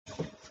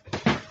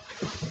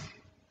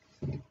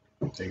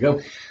There you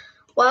go.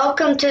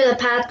 Welcome to the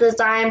Path to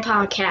Zion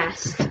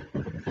podcast.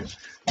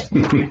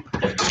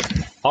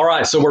 All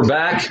right, so we're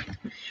back.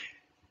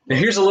 And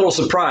here's a little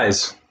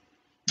surprise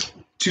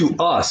to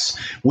us.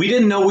 We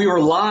didn't know we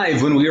were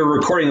live when we were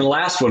recording the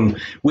last one.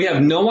 We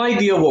have no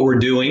idea what we're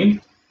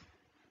doing.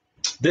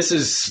 This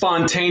is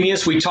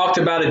spontaneous. We talked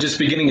about it just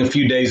beginning a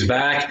few days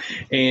back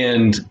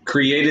and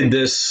created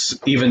this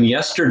even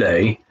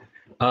yesterday.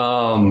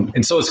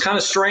 And so it's kind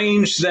of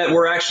strange that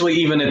we're actually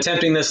even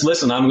attempting this.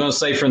 Listen, I'm going to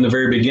say from the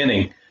very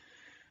beginning,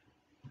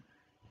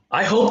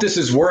 I hope this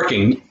is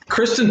working.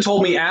 Kristen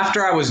told me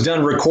after I was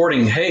done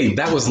recording, hey,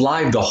 that was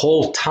live the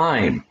whole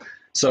time.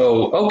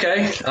 So,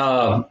 okay,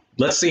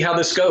 let's see how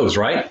this goes,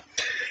 right?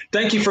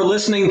 Thank you for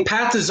listening.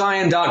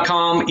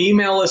 PathToZion.com.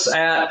 Email us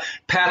at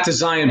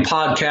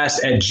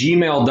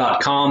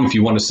PathToZionPodcast@gmail.com if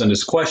you want to send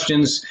us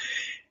questions.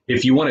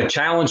 If you want to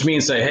challenge me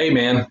and say, hey,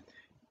 man,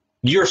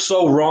 you're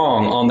so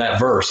wrong on that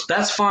verse,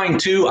 that's fine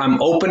too. I'm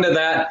open to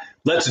that.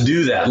 Let's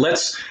do that.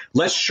 Let's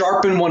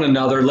sharpen one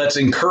another. Let's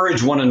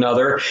encourage one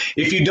another.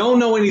 If you don't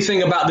know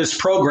anything about this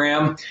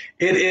program,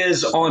 it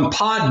is on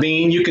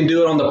Podbean. You can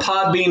do it on the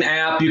Podbean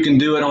app. You can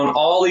do it on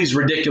all these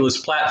ridiculous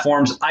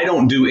platforms. I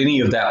don't do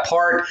any of that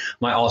part.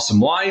 My awesome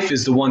wife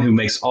is the one who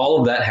makes all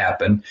of that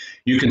happen.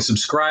 You can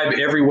subscribe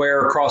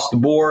everywhere across the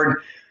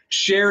board.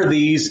 Share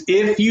these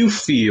if you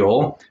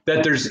feel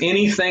that there's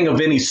anything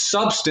of any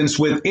substance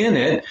within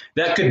it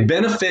that could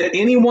benefit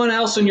anyone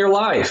else in your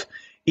life.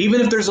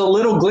 Even if there's a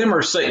little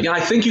glimmer, say, I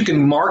think you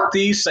can mark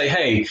these, say,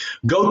 hey,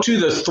 go to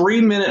the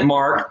 3-minute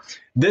mark.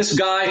 This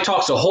guy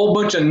talks a whole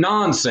bunch of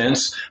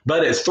nonsense,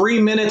 but at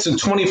 3 minutes and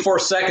 24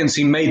 seconds,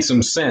 he made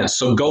some sense.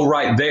 So go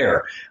right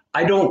there.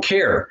 I don't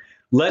care.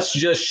 Let's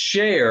just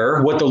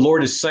share what the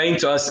Lord is saying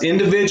to us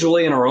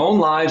individually in our own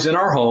lives, in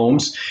our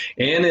homes,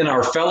 and in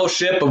our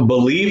fellowship of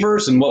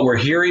believers and what we're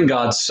hearing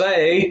God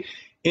say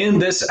in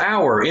this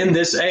hour, in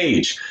this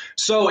age.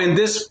 So in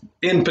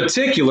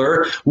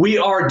particular, we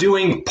are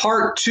doing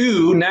part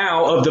 2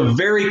 now of the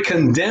very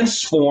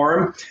condensed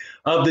form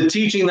of the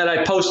teaching that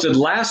I posted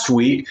last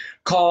week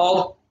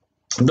called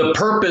The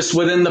Purpose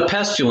Within the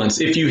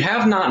Pestilence. If you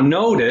have not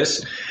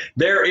noticed,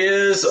 there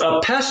is a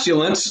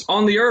pestilence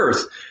on the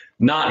earth.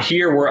 Not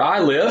here where I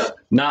live,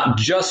 not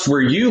just where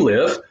you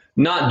live,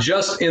 not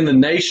just in the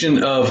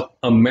nation of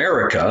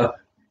America,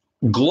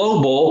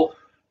 global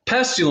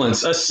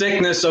pestilence, a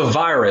sickness, a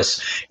virus.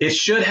 It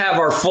should have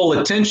our full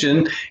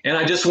attention. And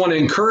I just want to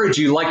encourage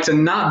you, to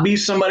not be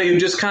somebody who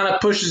just kind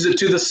of pushes it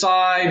to the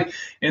side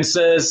and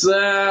says,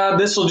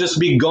 this will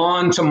just be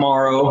gone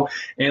tomorrow.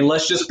 And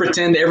let's just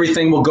pretend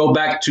everything will go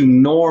back to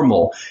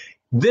normal.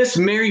 This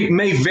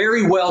may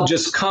very well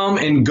just come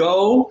and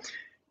go.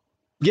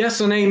 Yes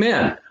and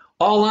amen.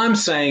 All I'm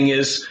saying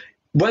is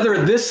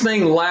whether this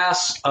thing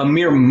lasts a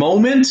mere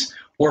moment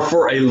or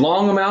for a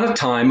long amount of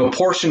time,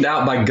 apportioned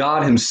out by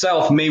God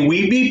himself, may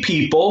we be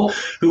people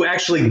who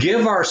actually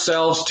give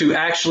ourselves to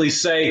actually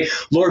say,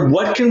 Lord,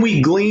 what can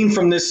we glean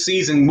from this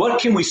season? What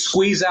can we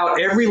squeeze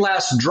out every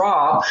last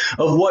drop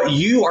of what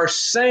you are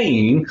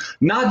saying,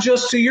 not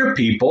just to your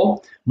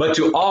people, but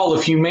to all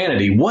of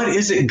humanity? What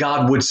is it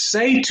God would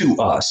say to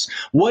us?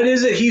 What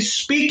is it he's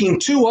speaking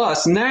to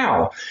us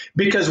now?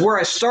 Because where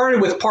I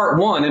started with part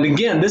 1, and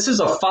again, this is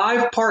a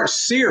 5-part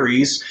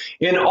series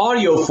in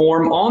audio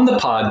form on the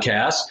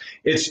podcast.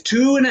 It's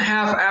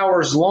 2.5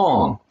 hours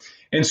long.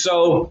 And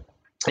so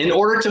in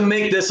order to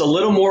make this a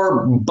little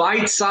more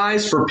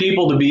bite-sized for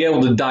people to be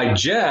able to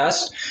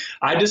digest,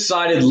 I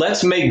decided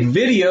let's make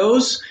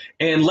videos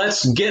and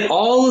let's get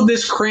all of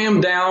this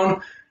crammed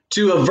down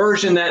to a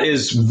version that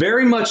is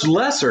very much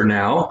lesser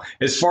now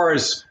as far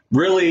as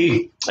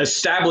really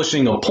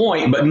establishing a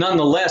point, but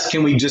nonetheless,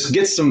 can we just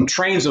get some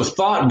trains of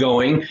thought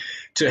going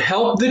to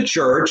help the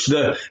church,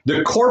 the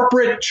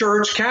corporate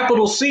church,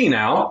 capital C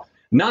now,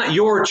 not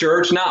your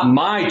church, not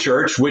my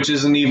church, which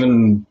isn't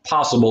even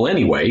possible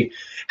anyway.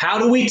 How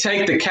do we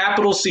take the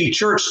capital C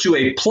church to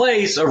a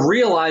place of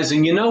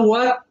realizing, you know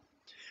what?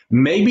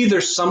 Maybe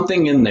there's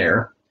something in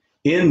there,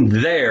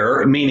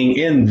 meaning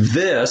in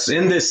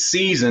this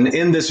season,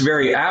 in this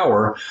very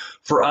hour,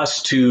 for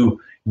us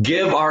to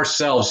give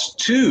ourselves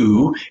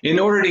to in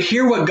order to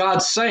hear what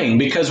God's saying,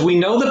 because we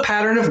know the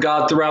pattern of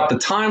God throughout the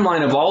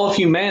timeline of all of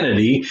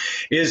humanity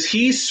is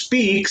he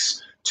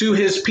speaks to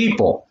his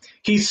people.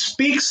 He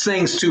speaks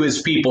things to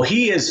his people.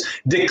 He is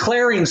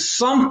declaring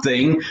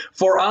something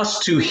for us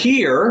to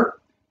hear,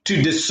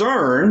 to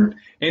discern,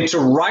 and to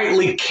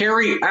rightly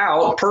carry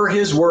out per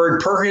his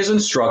word, per his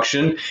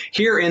instruction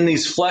here in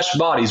these flesh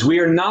bodies. We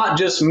are not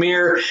just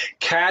mere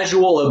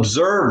casual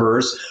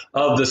observers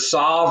of the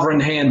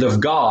sovereign hand of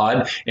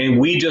God, and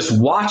we just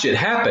watch it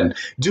happen.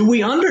 Do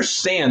we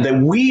understand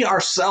that we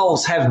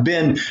ourselves have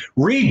been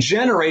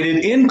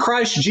regenerated in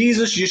Christ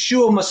Jesus,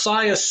 Yeshua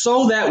Messiah,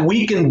 so that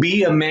we can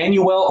be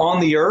Emmanuel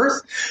on the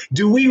earth?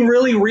 Do we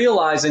really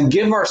realize and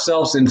give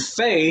ourselves in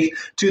faith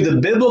to the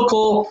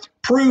biblical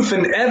proof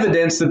and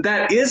evidence that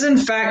that is in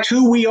fact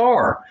who we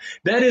are.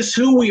 That is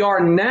who we are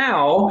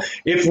now.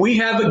 If we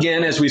have,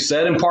 again, as we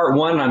said in part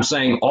one, I'm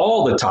saying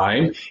all the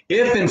time,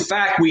 if in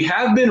fact we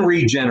have been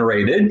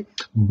regenerated,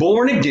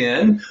 born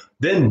again,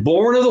 then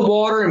born of the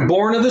water and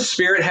born of the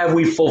Spirit, have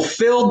we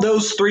fulfilled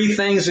those three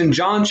things in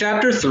John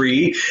chapter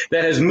 3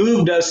 that has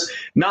moved us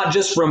not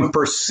just from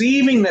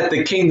perceiving that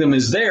the kingdom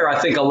is there. I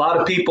think a lot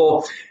of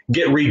people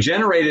get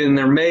regenerated and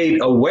they're made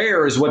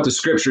aware, is what the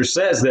scripture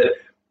says, that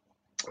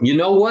you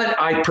know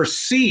what? I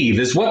perceive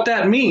is what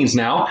that means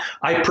now.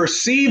 I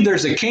perceive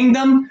there's a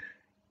kingdom.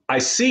 I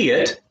see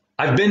it.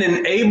 I've been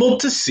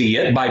enabled to see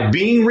it by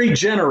being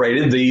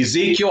regenerated, the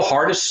Ezekiel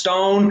heart of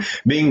stone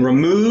being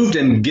removed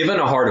and given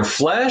a heart of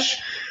flesh.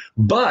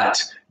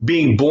 But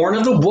being born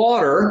of the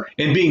water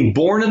and being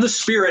born of the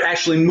Spirit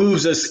actually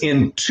moves us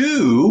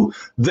into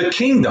the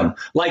kingdom,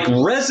 like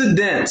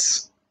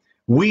residents.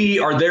 We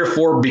are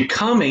therefore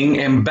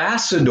becoming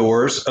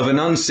ambassadors of an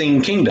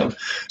unseen kingdom.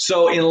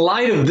 So in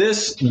light of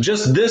this,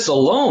 just this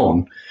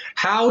alone,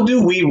 how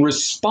do we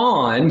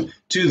respond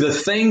to the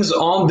things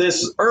on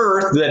this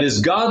earth that is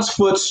God's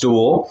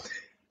footstool?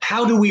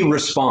 How do we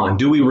respond?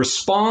 Do we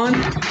respond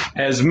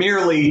as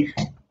merely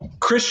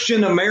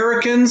Christian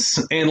Americans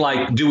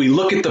and do we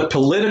look at the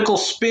political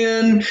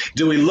spin?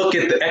 Do we look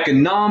at the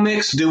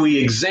economics? Do we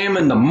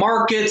examine the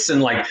markets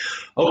and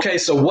okay,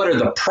 so what are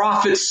the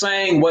prophets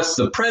saying? What's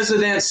the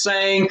president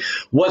saying?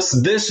 What's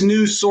this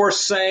news source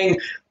saying?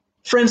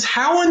 Friends,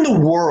 how in the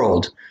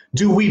world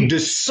do we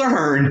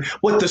discern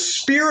what the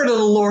Spirit of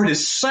the Lord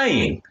is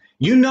saying?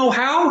 You know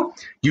how?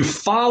 You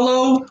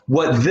follow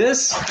what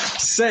this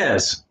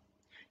says.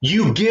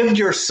 You give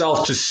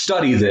yourself to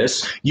study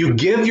this. You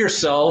give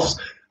yourself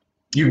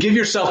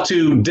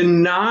to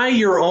deny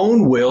your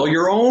own will,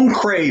 your own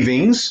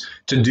cravings,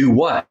 to do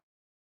what?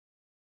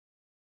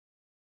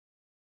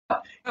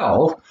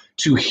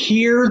 To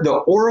hear the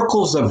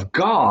oracles of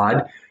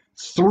God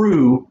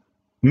through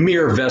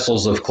mere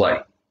vessels of clay.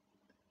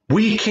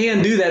 We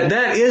can do that.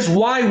 That is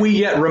why we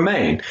yet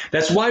remain.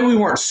 That's why we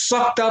weren't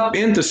sucked up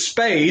into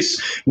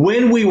space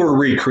when we were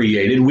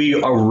recreated. We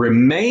are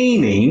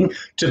remaining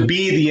to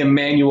be the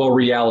Emmanuel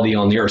reality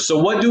on the earth. So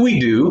what do we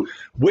do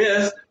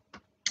with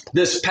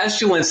this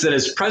pestilence that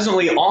is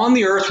presently on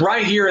the earth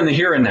right here in the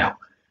here and now?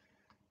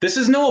 This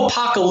is no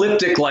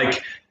apocalyptic,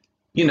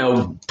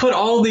 put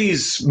all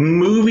these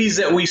movies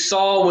that we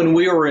saw when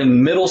we were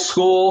in middle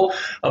school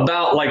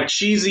about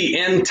cheesy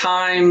end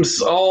times,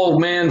 oh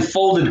man,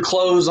 folded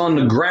clothes on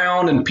the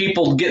ground and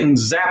people getting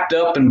zapped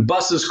up and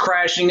buses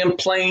crashing and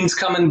planes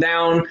coming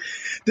down.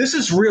 This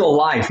is real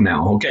life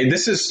now, okay?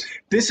 This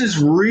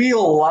is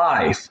real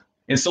life.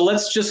 And so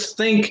let's just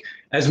think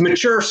as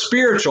mature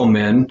spiritual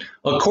men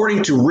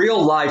according to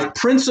real life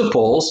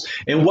principles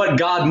and what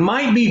God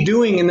might be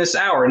doing in this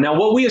hour. Now,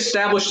 what we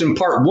established in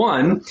part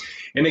one,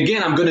 and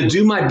again, I'm going to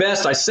do my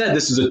best. I said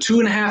this is a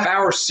 2.5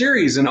 hour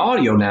series in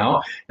audio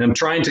now, and I'm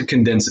trying to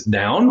condense it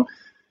down.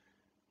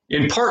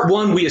 In part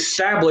one, we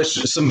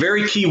established some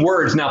very key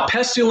words. Now,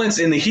 pestilence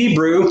in the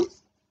Hebrew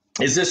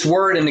is this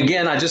word, and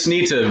again, I just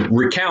need to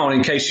recount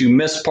in case you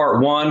missed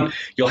part one.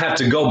 You'll have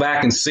to go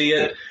back and see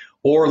it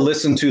or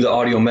listen to the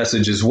audio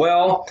message as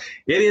well.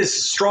 It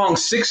is Strong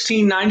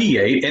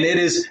 1698, and it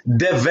is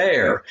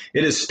dever.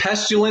 It is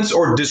pestilence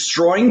or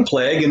destroying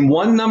plague, and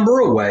one number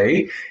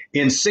away.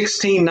 In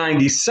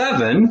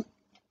 1697,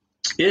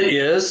 it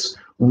is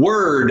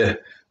word,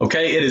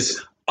 okay? It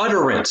is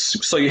utterance.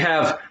 So you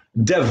have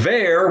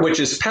dever, which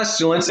is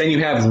pestilence, and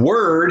you have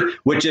word,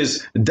 which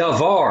is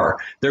davar.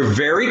 They're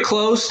very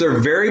close. They're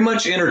very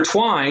much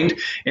intertwined.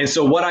 And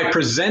so what I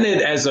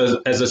presented as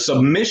a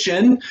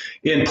submission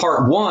in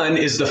part one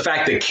is the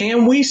fact that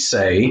can we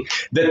say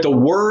that the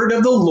word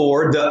of the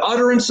Lord, the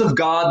utterance of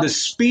God, the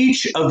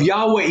speech of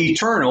Yahweh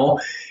eternal,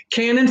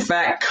 can in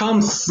fact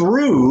come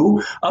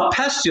through a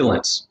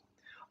pestilence?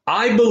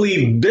 I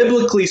believe,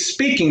 biblically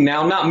speaking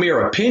now, not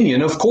mere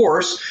opinion, of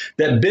course,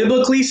 that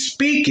biblically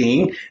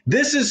speaking,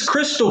 this is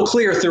crystal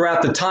clear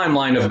throughout the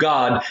timeline of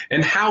God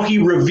and how he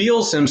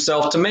reveals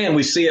himself to man.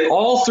 We see it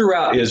all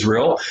throughout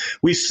Israel.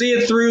 We see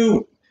it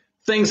through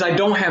things I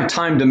don't have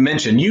time to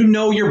mention. You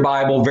know your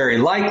Bible very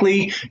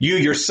likely. You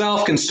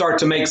yourself can start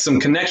to make some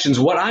connections.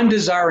 What I'm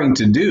desiring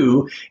to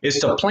do is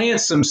to plant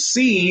some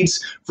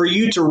seeds for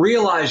you to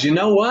realize, you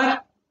know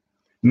what?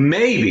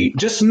 Maybe,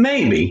 just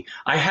maybe,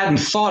 I hadn't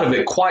thought of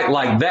it quite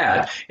like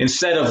that.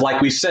 Instead of,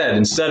 like we said,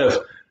 instead of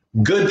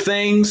good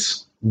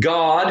things,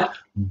 God,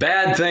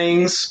 bad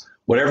things,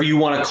 whatever you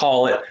want to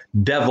call it,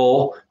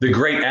 devil, the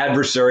great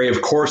adversary,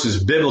 of course,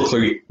 is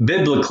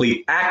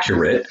biblically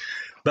accurate.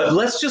 But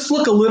let's just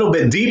look a little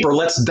bit deeper.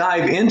 Let's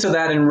dive into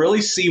that and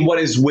really see what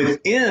is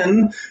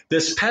within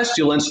this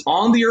pestilence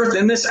on the earth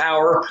in this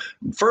hour.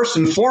 First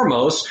and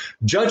foremost,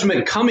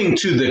 judgment coming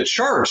to the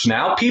church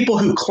now. People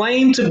who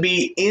claim to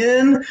be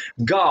in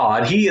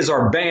God. He is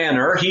our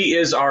banner. He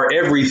is our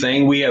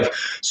everything. We have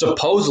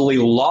supposedly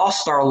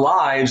lost our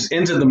lives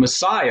into the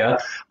Messiah.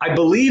 I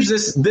believe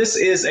this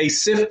is a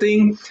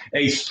sifting,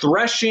 a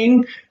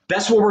threshing,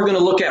 That's what we're going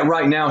to look at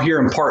right now here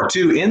in part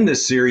 2 in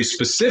this series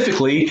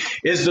specifically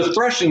is the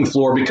threshing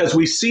floor, because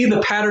we see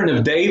the pattern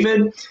of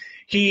David.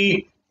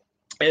 He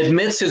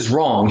admits his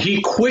wrong.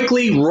 He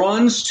quickly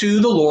runs to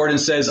the Lord and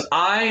says,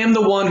 I am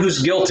the one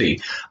who's guilty.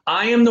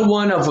 I am the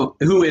one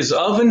who is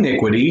of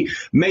iniquity.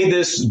 May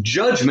this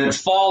judgment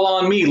fall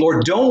on me.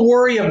 Lord, don't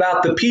worry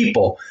about the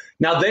people.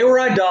 Now, they were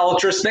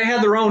idolatrous. They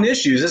had their own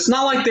issues. It's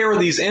not like they were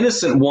these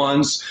innocent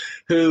ones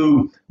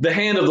who the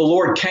hand of the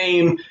Lord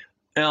came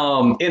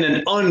in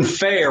an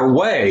unfair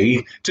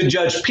way to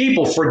judge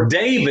people for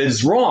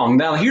David's wrong.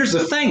 Now, here's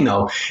the thing,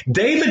 though.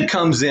 David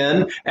comes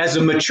in as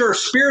a mature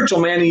spiritual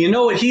man, and you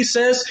know what he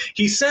says?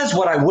 He says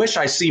what I wish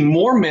I see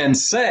more men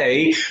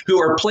say who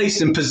are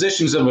placed in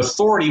positions of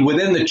authority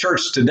within the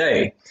church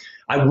today.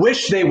 I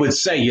wish they would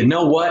say, you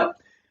know what?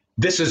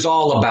 This is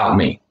all about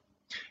me.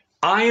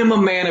 I am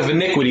a man of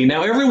iniquity.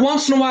 Now, every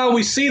once in a while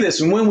we see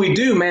this, and when we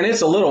do, man,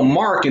 it's a little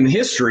mark in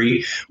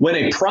history when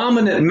a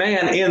prominent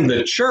man in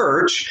the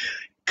church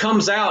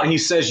comes out and he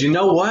says, you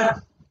know what?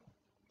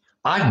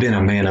 I've been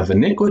a man of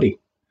iniquity.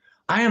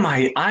 I am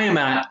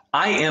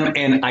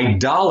an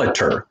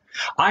idolater.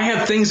 I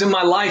have things in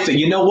my life that,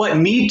 you know what,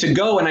 need to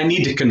go, and I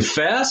need to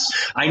confess.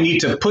 I need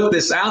to put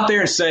this out there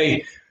and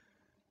say,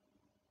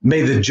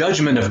 may the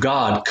judgment of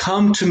God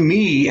come to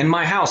me in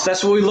my house.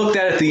 That's what we looked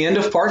at the end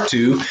of part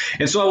 2.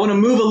 And so I want to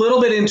move a little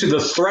bit into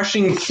the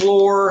threshing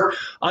floor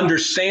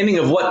understanding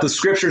of what the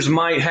scriptures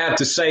might have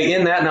to say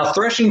in that. Now,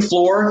 threshing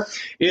floor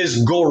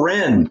is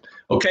goren.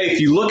 Okay, if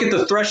you look at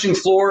the threshing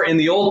floor in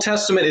the Old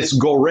Testament, it's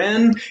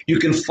goren. You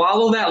can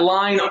follow that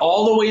line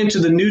all the way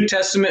into the New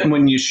Testament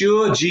when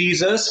Yeshua,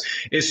 Jesus,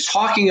 is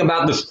talking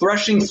about the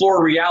threshing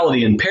floor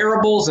reality in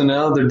parables and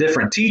other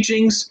different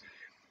teachings.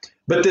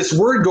 But this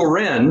word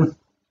goren,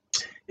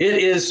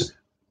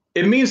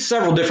 it means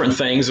several different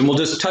things, and we'll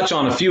just touch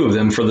on a few of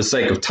them for the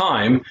sake of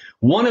time.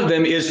 One of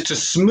them is to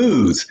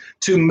smooth,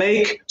 to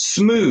make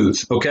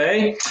smooth,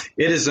 okay?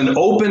 It is an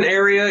open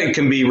area. It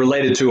can be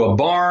related to a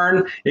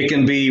barn. It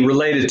can be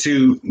related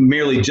to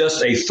merely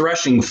just a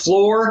threshing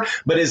floor,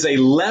 but is a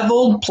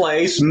leveled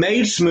place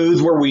made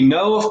smooth where we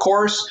know, of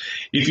course,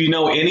 if you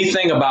know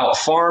anything about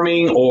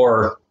farming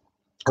or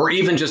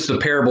even just the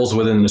parables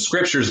within the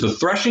scriptures, the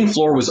threshing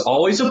floor was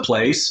always a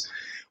place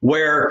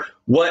where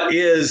what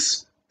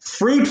is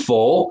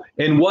fruitful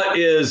and what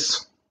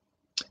is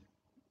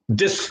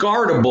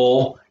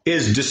discardable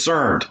is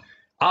discerned.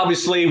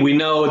 Obviously, we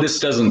know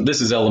this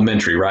is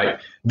elementary, right?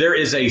 There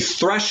is a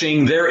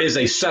threshing, there is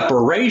a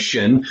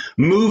separation,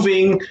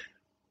 moving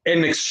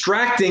and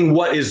extracting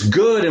what is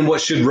good and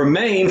what should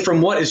remain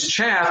from what is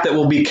chaff that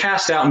will be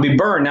cast out and be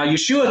burned. Now,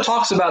 Yeshua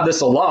talks about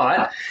this a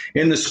lot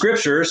in the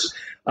scriptures.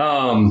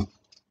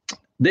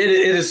 It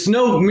is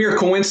no mere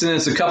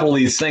coincidence, a couple of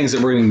these things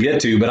that we're going to get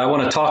to, but I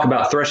want to talk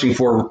about threshing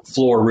floor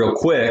real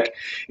quick.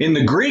 In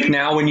the Greek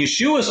now, when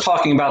Yeshua is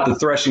talking about the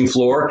threshing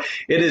floor,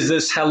 it is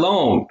this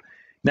helon.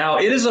 Now,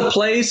 it is a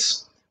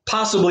place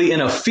possibly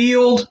in a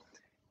field.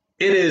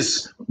 It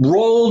is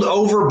rolled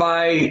over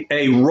by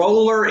a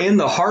roller in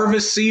the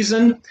harvest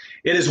season.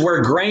 It is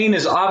where grain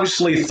is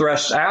obviously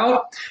threshed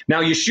out.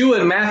 Now,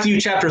 Yeshua in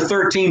Matthew chapter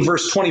 13,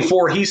 verse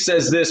 24, he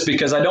says this,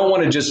 because I don't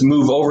want to just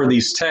move over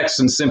these texts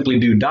and simply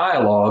do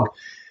dialogue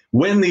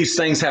when these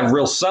things have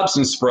real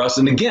substance for us.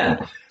 And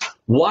again,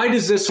 why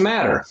does this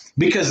matter?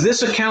 Because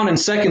this account in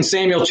 2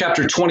 Samuel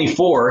chapter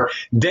 24,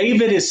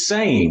 David is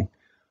saying,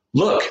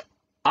 look,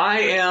 I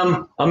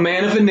am a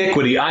man of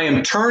iniquity. I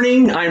am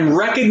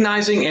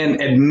recognizing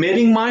and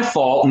admitting my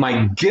fault,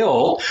 my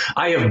guilt.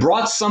 I have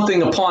brought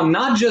something upon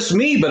not just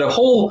me, but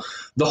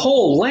the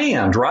whole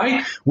land,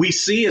 right? We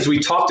see, as we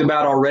talked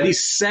about already,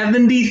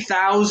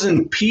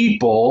 70,000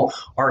 people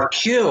are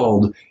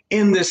killed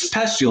in this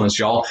pestilence,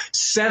 y'all.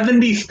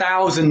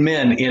 70,000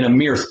 men in a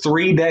mere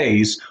 3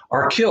 days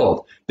are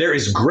killed. There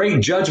is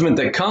great judgment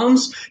that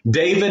comes.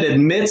 David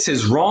admits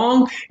his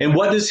wrong. And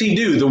what does he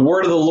do? The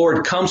word of the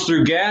Lord comes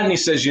through Gad, and he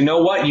says, you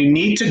know what? You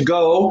need to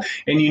go,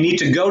 and you need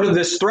to go to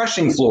this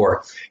threshing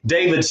floor.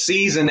 David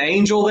sees an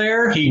angel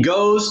there. He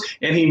goes,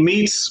 and he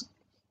meets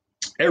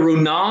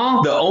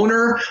Araunah, the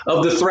owner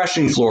of the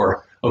threshing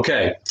floor.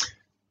 Okay.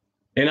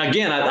 And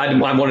again, I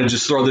want to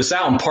just throw this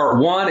out in part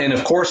 1, and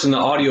of course in the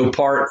audio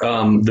part,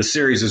 the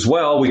series as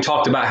well. We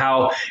talked about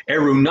how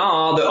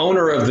Araunah, the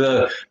owner of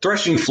the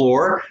threshing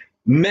floor,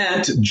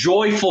 meant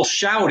joyful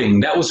shouting.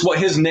 That was what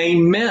his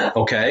name meant,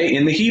 okay?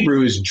 In the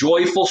Hebrew is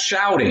joyful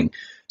shouting.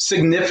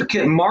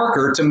 Significant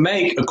marker to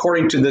make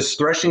according to this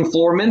threshing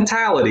floor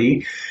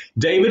mentality.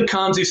 David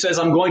comes, he says,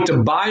 I'm going to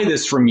buy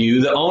this from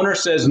you. The owner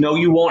says, no,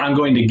 you won't. I'm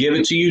going to give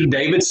it to you.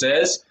 David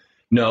says,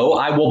 no,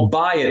 I will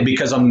buy it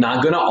because I'm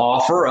not going to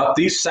offer up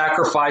these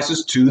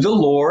sacrifices to the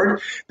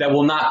Lord that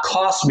will not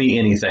cost me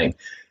anything.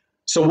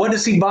 So what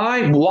does he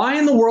buy? Why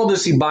in the world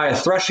does he buy a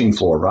threshing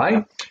floor,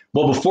 right?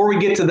 Well, before we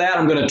get to that,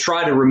 I'm going to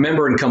try to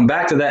remember and come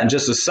back to that in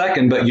just a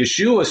second. But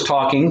Yeshua is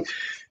talking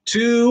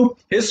to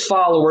his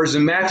followers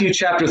in Matthew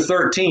chapter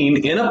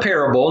 13 in a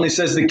parable. And he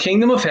says, the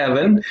kingdom of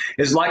heaven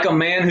is like a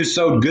man who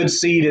sowed good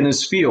seed in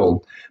his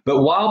field.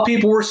 But while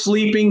people were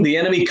sleeping, the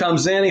enemy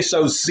comes in, he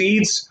sows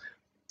seeds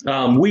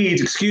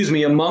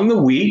among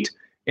the wheat.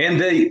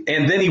 And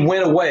then he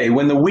went away.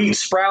 When the wheat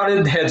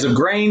sprouted, heads of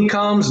grain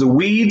comes, the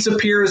weeds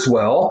appear as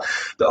well.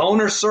 The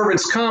owner's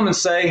servants come and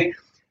say,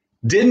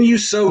 didn't you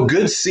sow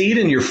good seed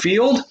in your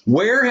field?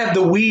 Where have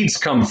the weeds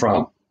come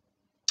from?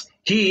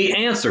 He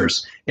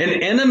answers, an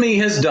enemy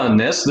has done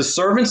this. The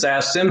servants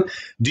asked him,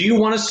 do you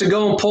want us to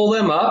go and pull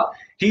them up?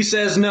 He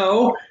says,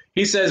 no.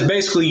 He says,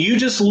 basically, you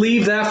just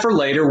leave that for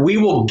later. We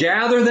will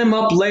gather them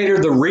up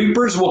later. The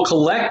reapers will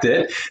collect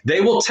it. They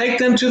will take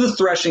them to the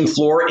threshing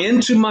floor.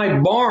 Into my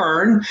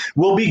barn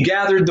will be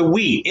gathered the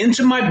wheat.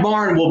 Into my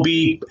barn will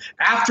be,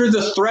 after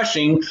the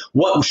threshing,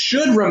 what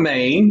should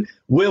remain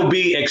will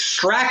be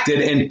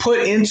extracted and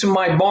put into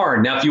my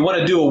barn. Now, if you want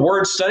to do a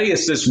word study,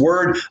 it's this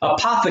word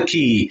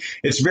apotheke.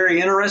 It's very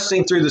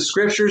interesting through the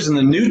scriptures in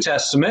the New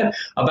Testament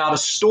about a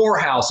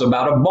storehouse,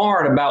 about a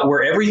barn, about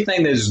where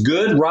everything that is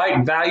good,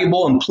 right,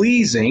 valuable, and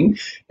pleasing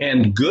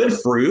and good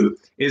fruit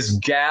is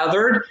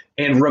gathered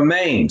and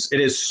remains. It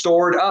is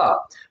stored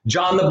up.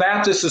 John the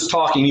Baptist is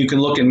talking. You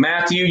can look in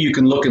Matthew. You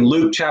can look in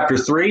Luke chapter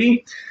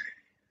 3.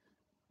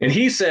 And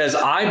he says,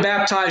 I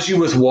baptize you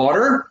with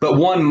water, but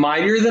one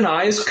mightier than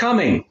I is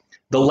coming,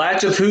 the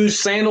latch of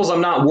whose sandals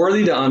I'm not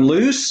worthy to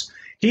unloose.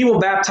 He will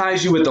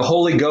baptize you with the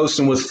Holy Ghost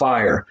and with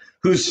fire,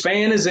 whose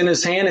fan is in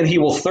his hand, and he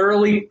will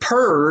thoroughly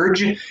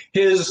purge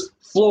his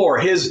floor,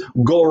 his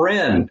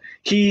goren.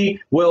 He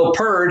will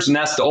purge, and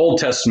that's the Old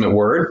Testament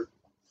word.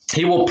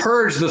 He will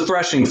purge the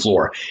threshing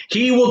floor.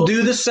 He will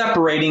do the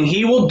separating.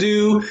 He will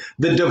do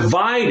the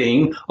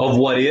dividing of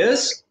what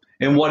is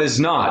and what is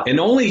not. And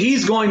only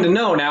he's going to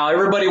know. Now,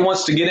 everybody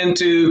wants to get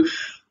into,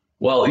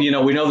 well, we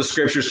know the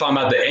scriptures talking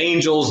about the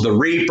angels, the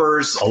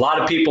reapers. A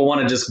lot of people want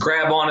to just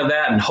grab onto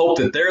that and hope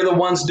that they're the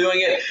ones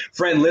doing it.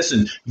 Friend,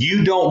 listen,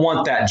 you don't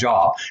want that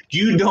job.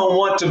 You don't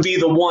want to be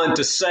the one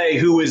to say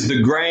who is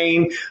the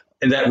grain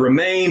that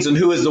remains and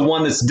who is the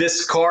one that's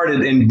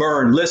discarded and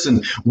burned.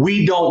 Listen,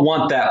 we don't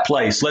want that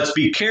place. Let's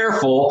be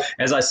careful,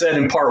 as I said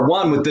in part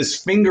 1, with this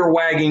finger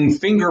wagging,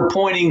 finger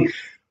pointing,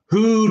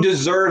 who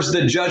deserves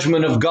the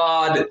judgment of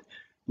God.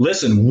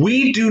 Listen,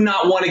 we do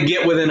not want to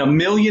get within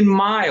 1,000,000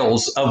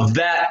 miles of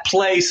that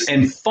place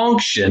and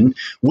function.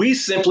 We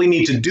simply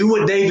need to do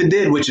what David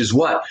did, which is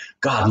what?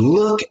 God,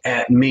 look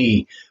at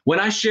me. When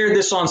I shared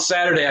this on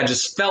Saturday, I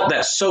just felt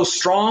that so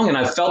strong, and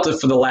I felt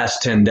it for the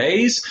last 10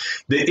 days.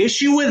 The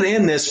issue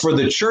within this for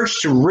the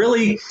church to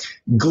really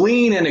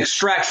glean and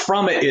extract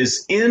from it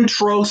is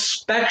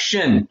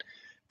introspection.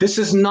 This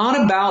is not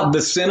about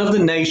the sin of the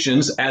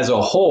nations as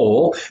a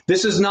whole.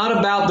 This is not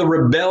about the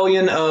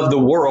rebellion of the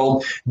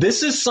world.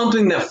 This is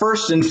something that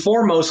first and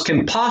foremost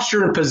can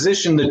posture and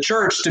position the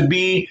church to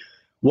be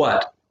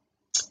what?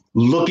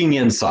 Looking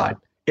inside,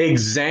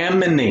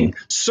 examining,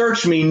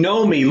 search me,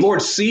 know me.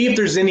 Lord, see if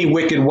there's any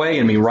wicked way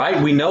in me,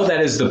 right? We know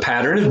that is the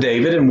pattern of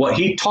David and what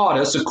he taught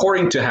us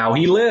according to how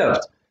he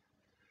lived.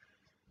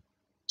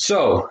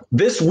 So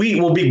this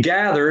wheat will be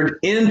gathered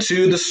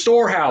into the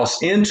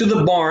storehouse, into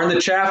the barn.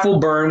 The chaff will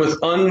burn with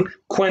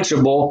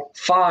unquenchable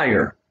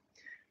fire.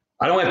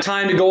 I don't have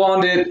time to go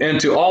on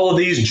into all of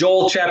these.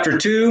 Joel chapter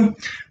 2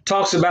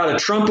 talks about a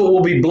trumpet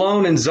will be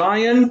blown in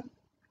Zion,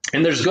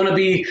 and there's going to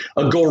be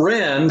a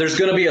goren. There's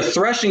going to be a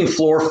threshing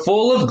floor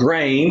full of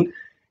grain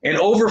and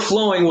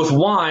overflowing with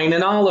wine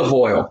and olive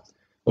oil.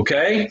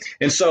 Okay?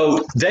 And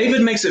so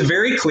David makes it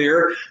very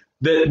clear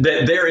that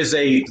there is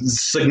a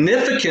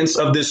significance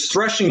of this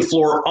threshing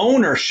floor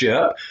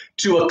ownership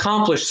to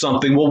accomplish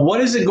something. Well, what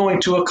is it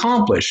going to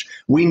accomplish?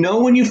 We know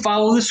when you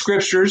follow the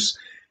scriptures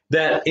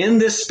that in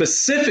this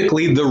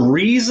specifically, the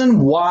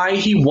reason why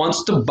he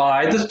wants to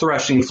buy the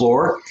threshing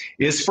floor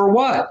is for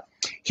what?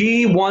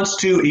 He wants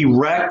to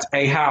erect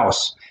a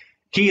house.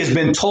 He has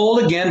been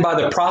told again by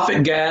the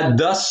prophet Gad,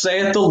 thus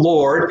saith the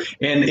Lord,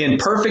 and in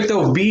perfect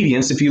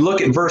obedience, if you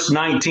look at verse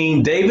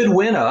 19, David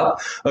went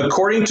up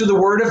according to the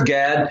word of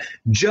Gad,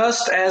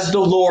 just as the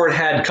Lord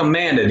had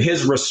commanded.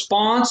 His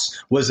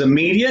response was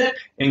immediate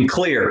and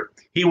clear.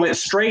 He went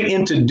straight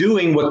into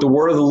doing what the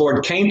word of the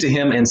Lord came to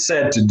him and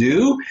said to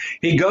do.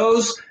 He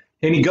goes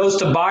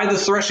to buy the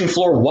threshing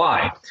floor.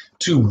 Why?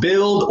 To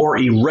build or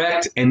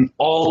erect an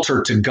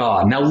altar to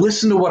God. Now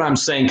listen to what I'm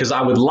saying, because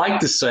I would like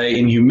to say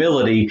in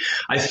humility,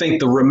 I think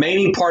the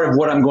remaining part of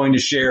what I'm going to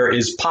share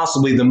is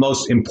possibly the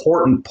most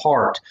important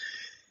part.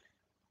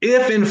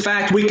 If in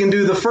fact we can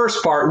do the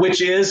first part,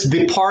 which is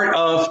the part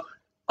of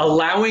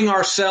allowing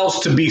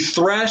ourselves to be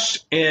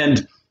threshed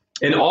and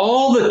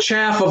all the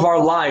chaff of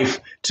our life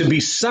to be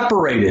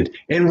separated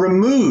and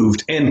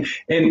removed and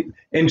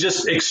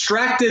just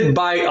extracted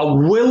by a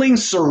willing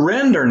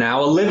surrender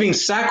now, a living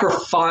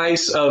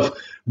sacrifice of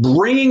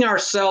bringing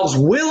ourselves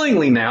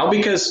willingly now,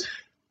 because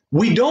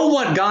we don't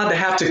want God to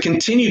have to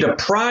continue to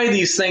pry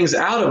these things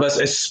out of us,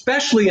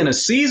 especially in a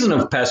season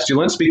of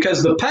pestilence,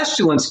 because the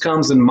pestilence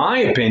comes, in my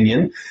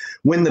opinion,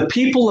 when the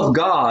people of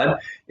God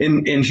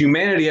in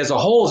humanity as a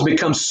whole has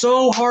become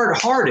so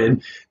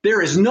hard-hearted,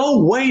 there is no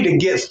way to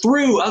get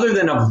through other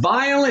than a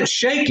violent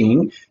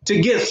shaking to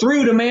get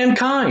through to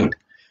mankind.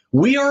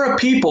 We are a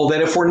people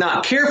that if we're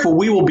not careful,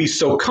 we will be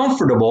so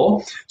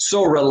comfortable,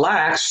 so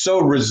relaxed, so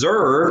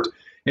reserved,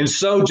 and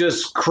so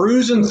just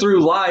cruising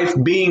through life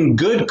being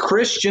good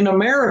Christian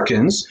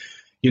Americans.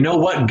 You know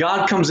what?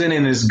 God comes in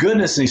his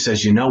goodness and he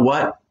says, you know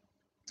what?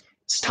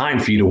 It's time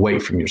for you to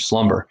wake from your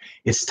slumber.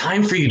 It's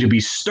time for you to be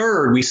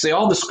stirred. We say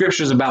all the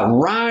scriptures about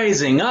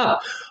rising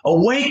up,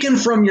 awaken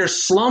from your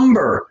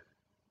slumber.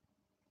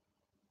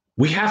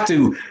 We have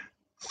to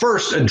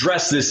first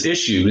address this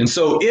issue. And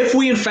so if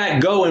we in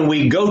fact go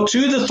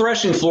to the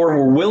threshing floor and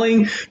we're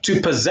willing to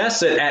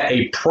possess it at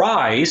a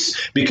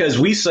price because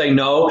we say,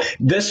 no,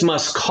 this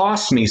must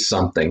cost me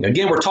something.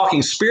 Again, we're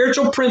talking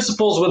spiritual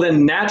principles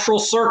within natural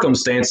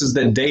circumstances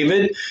that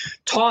David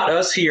taught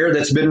us here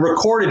that's been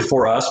recorded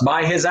for us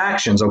by his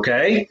actions,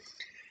 okay?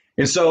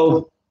 And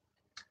so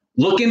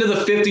look into the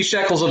 50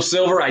 shekels of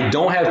silver. I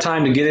don't have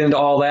time to get into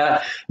all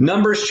that.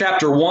 Numbers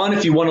chapter 1,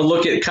 if you want to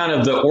look at kind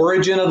of the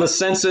origin of the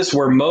census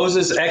where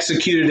Moses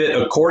executed it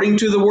according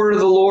to the word of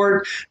the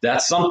Lord,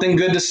 that's something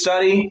good to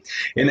study.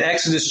 In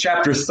Exodus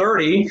chapter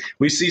 30,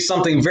 we see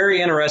something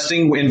very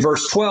interesting. In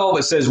verse 12,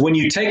 it says, when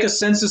you take a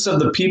census of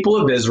the people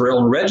of Israel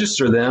and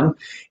register them,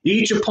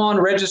 each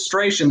upon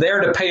registration, they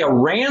are to pay a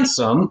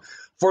ransom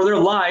for their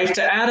life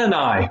to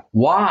Adonai.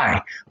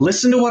 Why?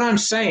 Listen to what I'm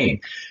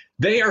saying.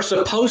 They are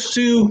supposed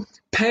to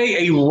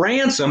pay a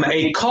ransom,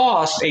 a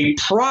cost, a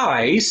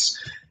price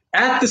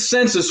at the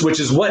census, which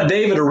is what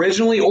David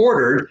originally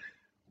ordered,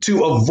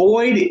 to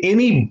avoid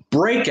any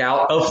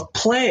breakout of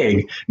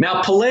plague.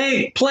 Now,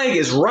 plague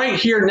is right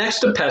here next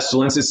to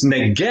pestilence. It's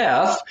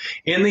negeth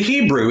in the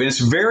Hebrew. And it's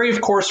very,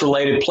 of course,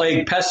 related.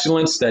 Plague,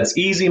 pestilence, that's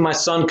easy. My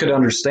son could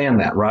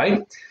understand that,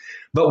 right?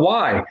 But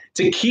why?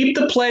 To keep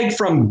the plague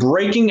from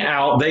breaking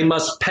out, they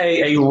must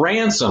pay a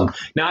ransom.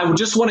 Now, I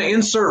just want to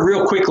insert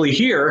real quickly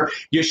here.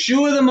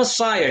 Yeshua the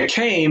Messiah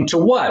came to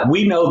what?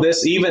 We know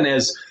this even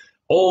as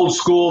old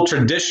school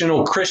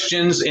traditional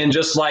Christians in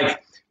just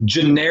like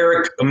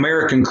generic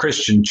American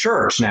Christian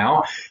church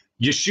now.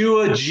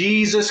 Yeshua,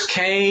 Jesus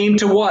came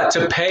to what?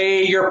 To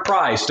pay your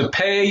price, to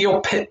pay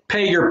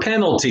your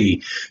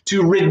penalty,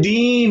 to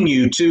redeem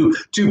you, to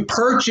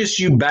purchase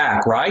you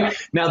back, right?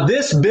 Now,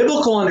 this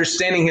biblical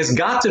understanding has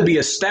got to be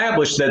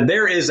established that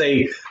there is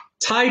a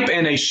type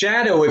and a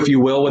shadow, if you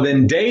will,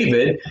 within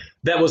David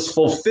that was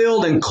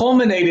fulfilled and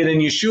culminated in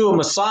Yeshua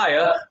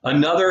Messiah,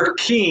 another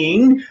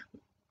king,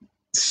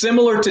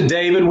 similar to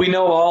David. We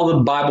know all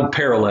the Bible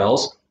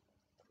parallels.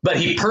 But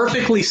he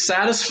perfectly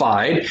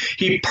satisfied,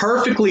 he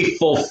perfectly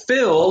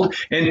fulfilled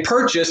and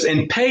purchased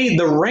and paid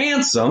the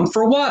ransom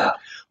for what?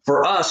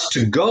 For us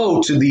to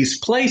go to these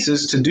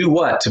places to do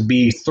what? To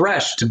be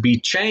threshed, to be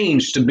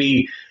changed, to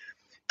be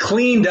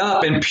cleaned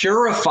up and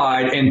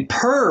purified and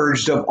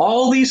purged of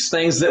all these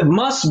things that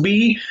must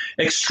be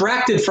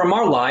extracted from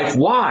our life.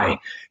 Why?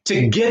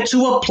 To get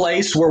to a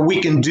place where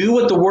we can do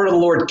what the word of the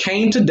Lord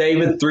came to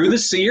David through the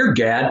seer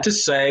Gad to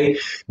say,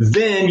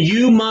 then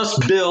you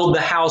must build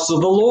the house of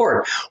the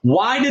Lord.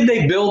 Why did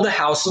they build the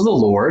house of the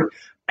Lord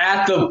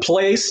at the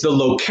place, the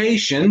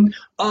location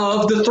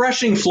of the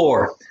threshing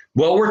floor?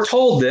 Well, we're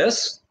told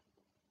this.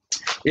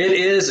 It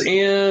is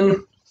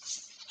in,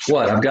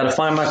 what? I've got to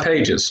find my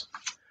pages.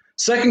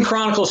 2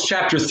 Chronicles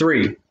chapter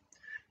 3.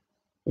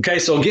 Okay,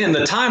 so again, the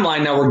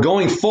timeline, now we're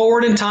going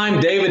forward in time.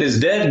 David is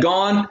dead,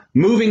 gone,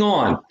 moving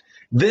on.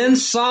 Then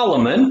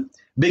Solomon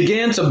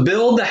began to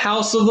build the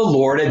house of the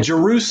Lord at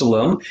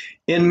Jerusalem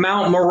in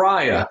Mount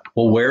Moriah.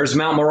 Well, where's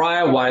Mount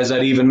Moriah? Why does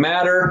that even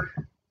matter?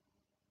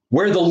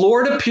 Where the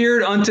Lord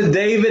appeared unto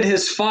David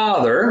his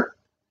father.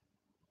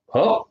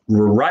 Oh,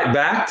 we're right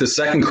back to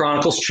 2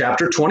 Chronicles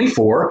chapter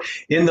 24,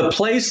 in the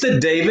place that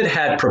David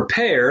had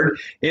prepared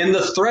in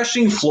the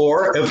threshing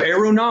floor of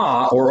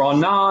Araunah, or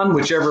Onan,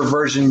 whichever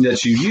version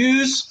that you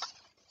use,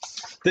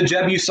 the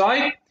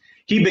Jebusite.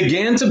 He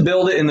began to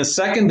build it in the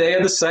 2nd day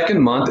of the 2nd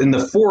month in the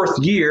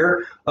 4th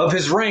year of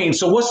his reign.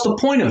 So what's the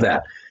point of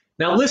that?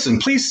 Now listen,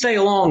 please stay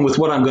along with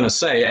what I'm going to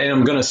say, and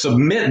I'm going to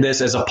submit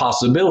this as a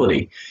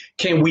possibility.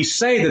 Can we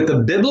say that the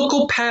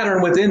biblical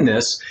pattern within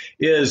this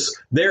is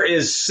there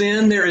is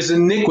sin, there is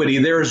iniquity,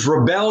 there is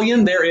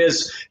rebellion, there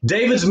is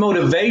David's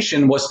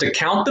motivation was to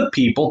count the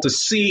people to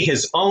see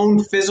his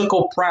own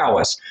physical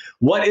prowess.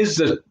 What is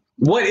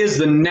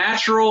the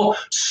natural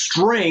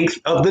strength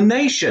of the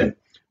nation?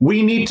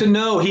 We need to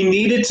know, he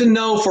needed to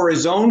know for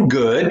his own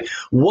good,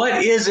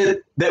 what is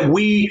it that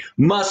we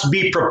must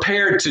be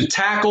prepared to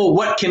tackle?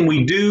 What can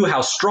we do?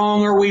 How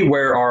strong are we?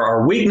 Where are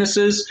our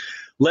weaknesses?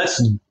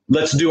 Let's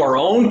do our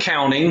own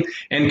counting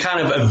and kind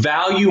of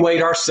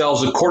evaluate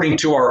ourselves according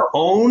to our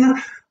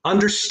own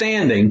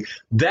understanding.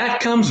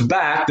 That comes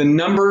back, the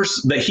numbers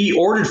that he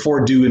ordered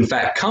for do in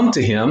fact come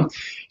to him.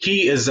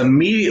 He is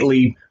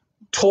immediately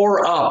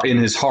tore up in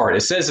his heart.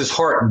 It says his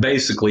heart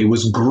basically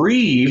was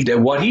grieved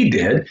at what he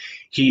did.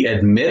 He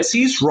admits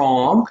he's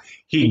wrong.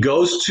 He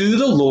goes to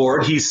the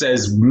Lord. He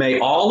says, may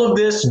all of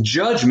this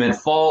judgment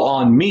fall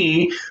on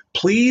me.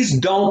 Please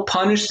don't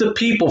punish the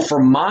people for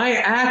my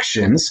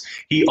actions.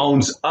 He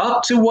owns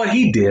up to what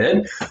he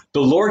did.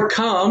 The Lord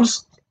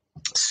comes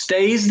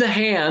stays the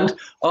hand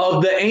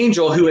of the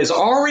angel who has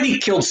already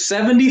killed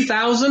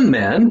 70,000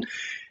 men.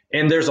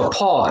 And there's a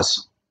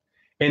pause.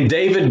 And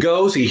David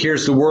goes, he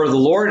hears the word of the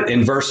Lord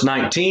in verse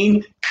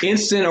 19, I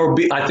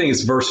think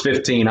it's verse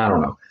 15, I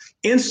don't know.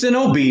 Instant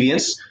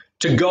obedience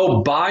to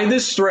go buy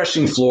this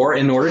threshing floor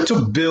in order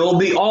to build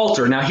the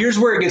altar. Now, here's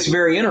where it gets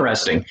very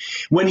interesting.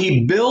 When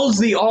he builds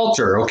the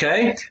altar,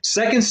 okay,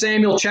 2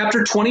 Samuel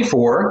chapter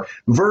 24,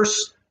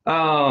 verse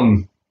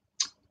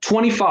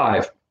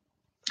 25.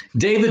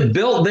 David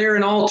built there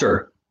an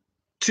altar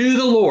to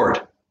the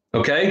Lord.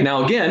 Okay,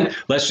 now again,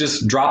 let's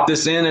just drop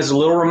this in as a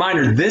little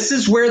reminder. This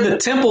is where the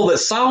temple that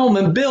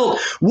Solomon built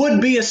would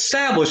be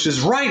established,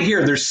 is right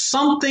here. There's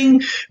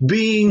something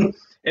being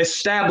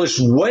established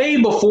way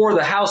before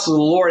the house of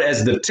the Lord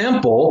as the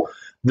temple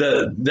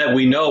that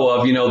we know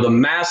of, the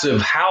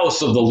massive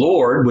house of the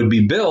Lord would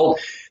be built.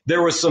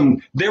 There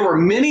were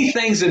many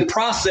things in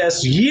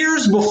process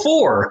years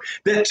before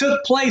that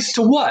took place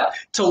to what?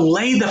 To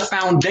lay the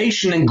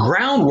foundation and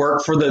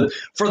groundwork for the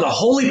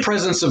holy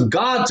presence of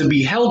God to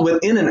be held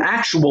within an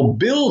actual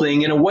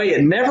building in a way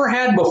it never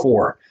had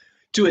before,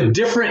 to a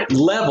different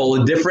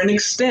level, a different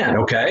extent,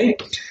 okay?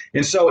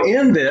 And so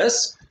in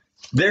this,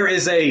 there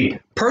is a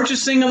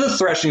purchasing of the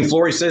threshing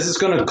floor. He says it's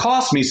going to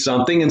cost me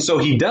something. And so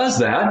he does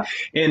that.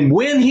 And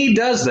when he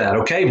does that,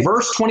 okay,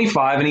 verse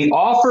 25, and he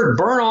offered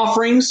burnt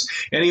offerings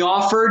and he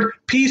offered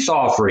peace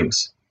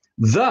offerings.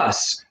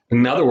 Thus,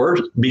 in other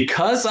words,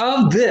 because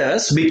of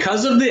this,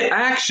 because of the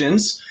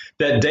actions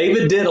that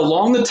David did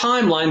along the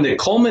timeline that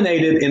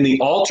culminated in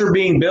the altar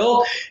being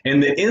built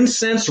and the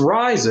incense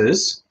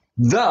rises,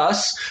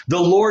 thus the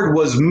Lord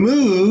was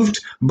moved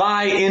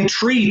by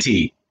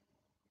entreaty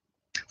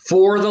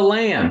for the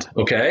land,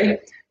 okay?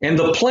 And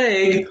the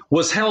plague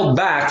was held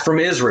back from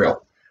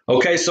Israel.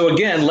 Okay, so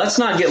again, let's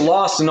not get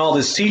lost in all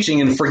this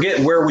teaching and forget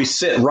where we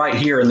sit right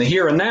here in the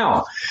here and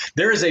now.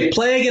 There is a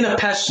plague and a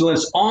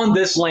pestilence on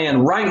this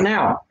land right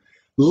now.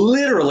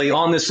 Literally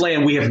on this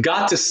land, we have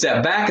got to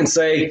step back and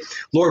say,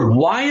 Lord,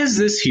 why is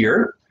this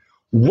here?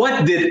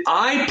 What did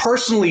I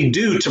personally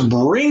do to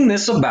bring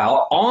this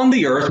about on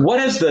the earth? What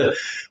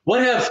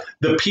have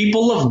the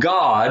people of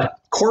God,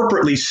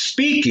 corporately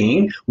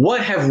speaking,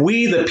 what have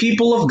we, the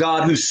people of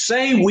God who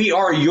say we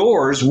are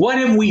yours, what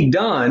have we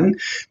done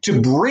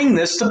to bring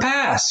this to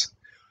pass?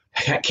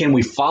 Can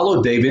we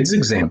follow David's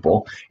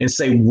example and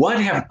say, what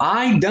have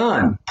I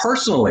done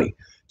personally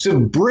to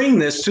bring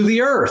this to the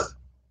earth?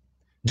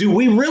 Do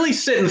we really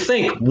sit and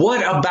think,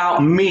 what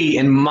about me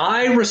and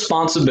my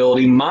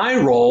responsibility, my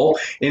role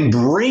in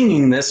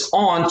bringing this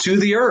onto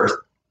the earth?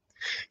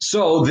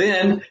 So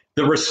then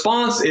the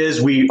response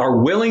is we are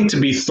willing to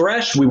be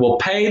threshed. We will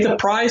pay the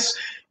price.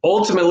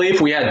 Ultimately,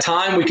 if we had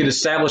time, we could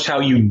establish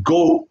how you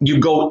go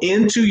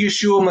into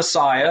Yeshua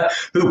Messiah,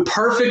 who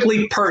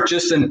perfectly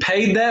purchased and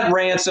paid that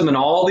ransom and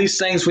all these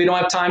things we don't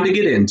have time to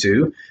get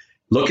into.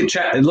 Look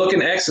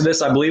in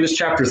Exodus, I believe it's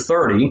chapter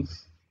 30.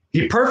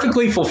 He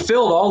perfectly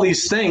fulfilled all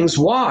these things.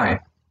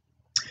 Why?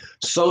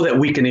 So that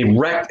we can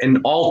erect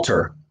an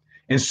altar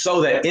and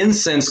so that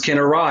incense can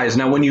arise.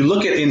 Now, when you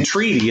look at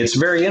entreaty, it's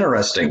very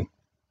interesting.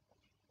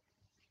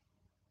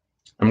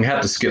 I'm going to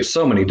have to skip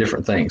so many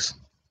different things.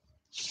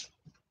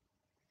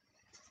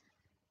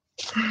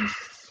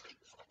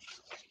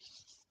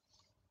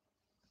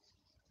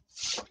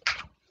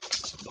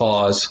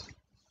 Pause.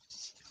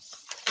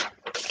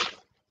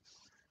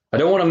 I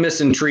don't want to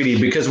miss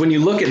entreaty because when you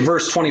look at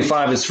verse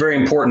 25, it's very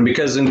important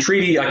because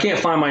entreaty, I can't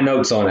find my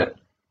notes on it.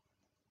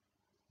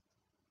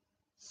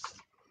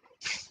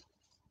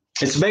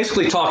 It's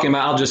basically talking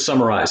about, I'll just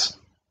summarize.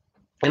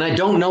 And I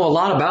don't know a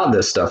lot about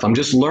this stuff. I'm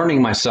just learning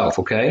myself,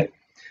 okay?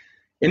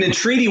 And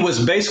entreaty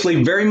was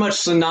basically very much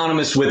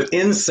synonymous with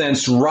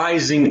incense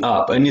rising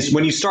up. And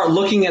when you start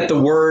looking at the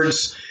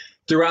words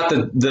throughout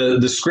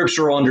the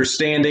scriptural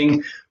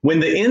understanding, when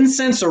the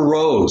incense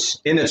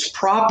arose in its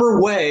proper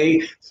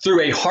way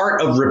through a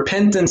heart of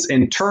repentance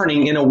and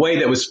turning in a way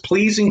that was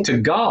pleasing to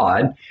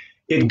God,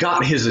 it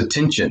got his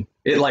attention.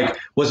 It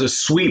was a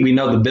sweet, we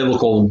know the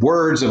biblical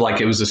words of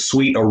it was a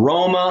sweet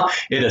aroma.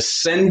 It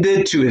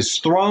ascended to his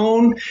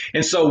throne.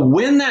 And so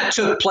when that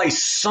took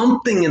place,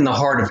 something in the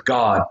heart of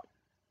God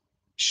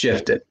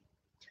shifted.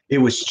 It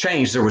was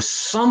changed. There was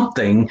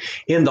something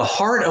in the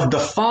heart of the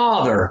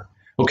Father.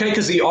 Okay,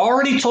 because he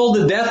already told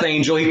the death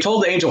angel, he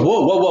told the angel,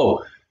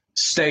 whoa,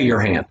 stay your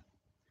hand.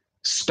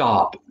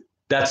 Stop.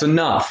 That's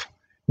enough.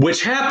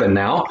 Which happened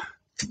now.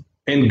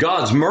 In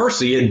God's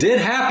mercy, it did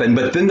happen,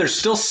 but then there's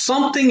still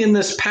something in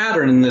this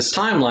pattern, in this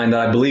timeline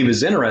that I believe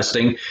is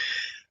interesting,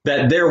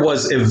 that there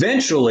was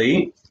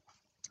eventually,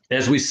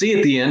 as we see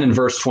at the end in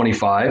verse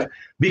 25,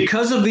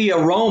 because of the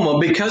aroma,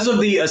 because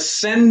of the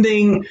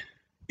ascending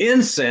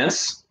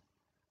incense,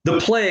 the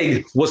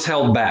plague was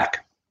held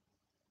back.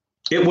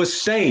 It was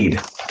stayed.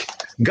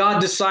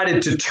 God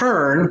decided to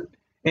turn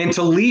and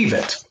to leave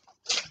it.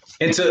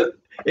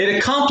 It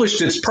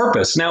accomplished its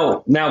purpose.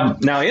 Now,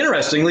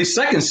 interestingly,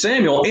 2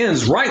 Samuel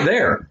ends right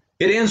there.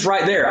 It ends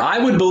right there. I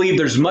would believe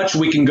there's much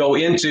we can go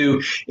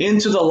into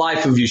the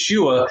life of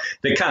Yeshua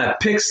that kind of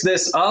picks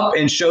this up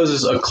and shows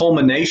us a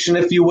culmination,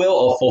 if you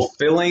will, a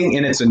fulfilling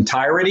in its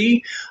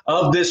entirety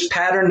of this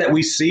pattern that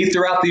we see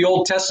throughout the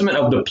Old Testament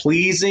of the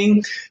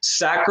pleasing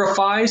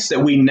sacrifice that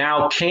we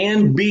now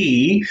can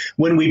be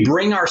when we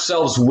bring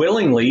ourselves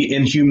willingly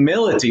in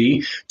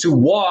humility to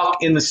walk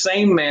in the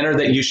same manner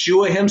that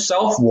Yeshua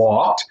himself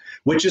walked,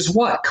 which is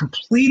what?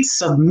 Complete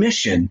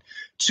submission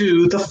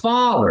to the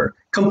Father.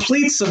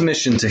 Complete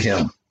submission to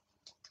him.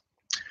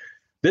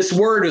 This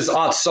word is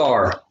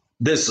atzar,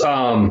 this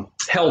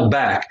held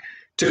back,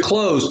 to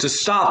close, to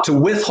stop, to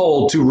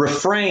withhold, to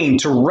refrain,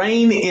 to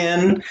rein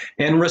in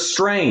and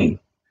restrain.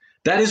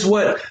 That is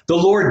what the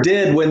Lord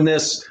did when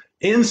this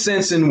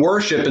incense and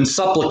worship and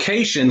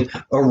supplication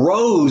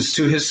arose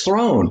to his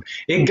throne.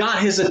 It got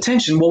his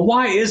attention. Well,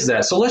 why is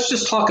that? So let's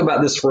just talk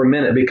about this for a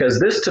minute, because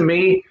this to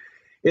me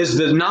is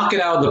the knock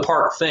it out of the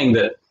park thing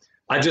that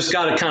I just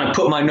got to kind of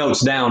put my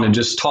notes down and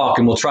just talk,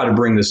 and we'll try to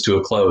bring this to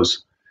a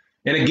close.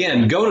 And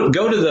again, go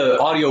to the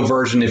audio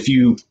version if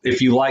you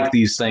like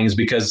these things,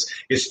 because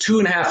it's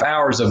 2.5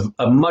 hours of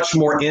a much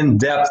more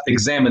in-depth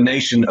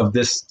examination of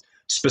this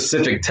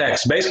specific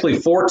text. Basically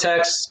 4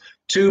 texts,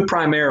 2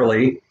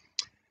 primarily.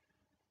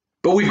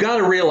 But we've got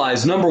to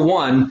realize, number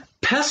one,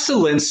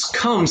 pestilence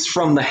comes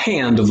from the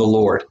hand of the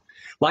Lord.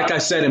 Like I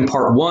said in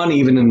part 1,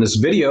 even in this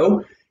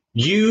video,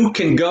 you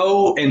can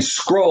go and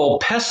scroll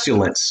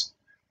pestilence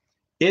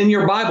in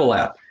your Bible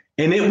app,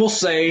 and it will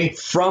say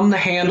from the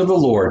hand of the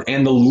Lord,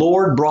 and the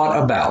Lord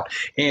brought about,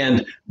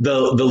 and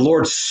the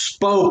Lord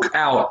spoke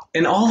out,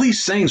 and all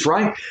these things,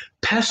 right?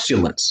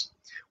 Pestilence.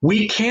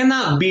 We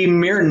cannot be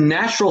mere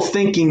natural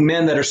thinking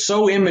men that are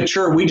so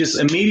immature, we just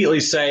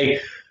immediately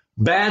say,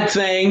 bad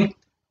thing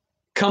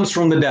comes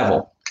from the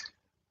devil.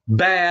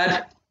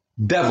 Bad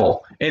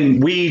devil.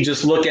 And we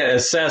just look at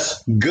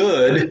assess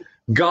good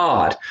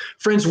God.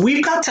 Friends,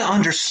 we've got to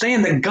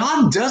understand that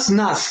God does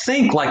not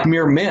think like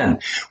mere men.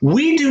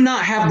 We do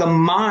not have the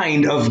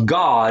mind of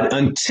God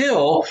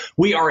until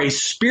we are a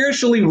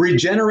spiritually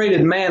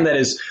regenerated man that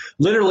is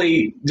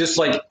literally just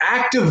like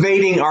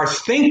activating our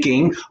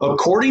thinking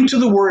according to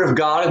the Word of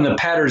God and the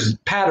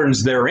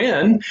patterns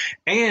therein,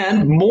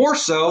 and more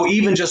so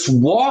even just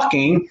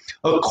walking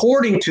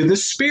according to the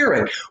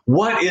Spirit.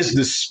 What is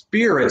the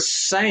Spirit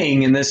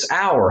saying in this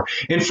hour?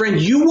 And friend,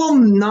 you will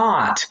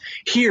not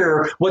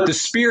hear what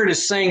the Spirit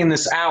is saying in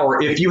this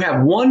hour if you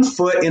have one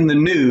foot in the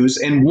news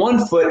and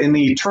one foot in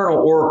the eternal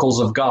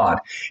oracles of God,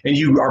 and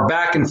you are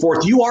back and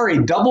forth. You are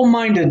a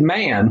double-minded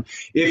man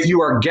if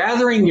you are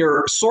gathering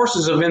your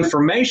sources of information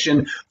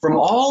from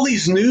all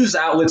these news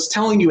outlets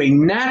telling you a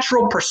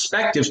natural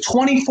perspective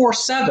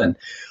 24/7.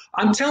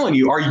 I'm telling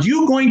you, are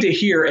you going to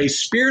hear a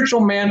spiritual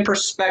man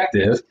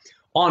perspective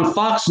on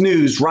Fox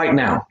News right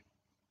now?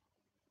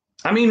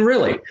 I mean,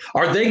 really,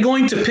 are they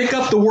going to pick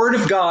up the Word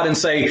of God and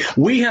say,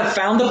 we have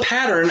found the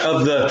pattern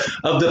of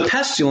the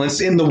pestilence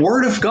in the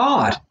Word of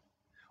God?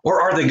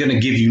 Or are they going to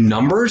give you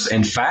numbers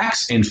and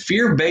facts and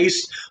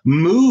fear-based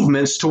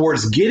movements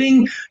towards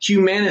getting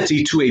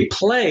humanity to a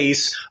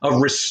place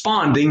of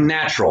responding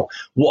natural?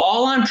 Well,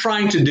 all I'm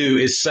trying to do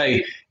is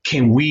say,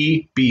 can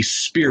we be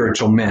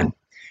spiritual men?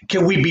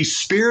 Can we be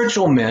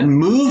spiritual men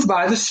moved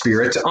by the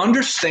Spirit to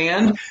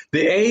understand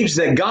the age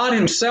that God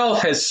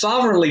himself has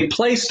sovereignly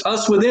placed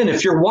us within?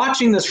 If you're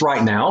watching this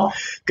right now,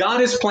 God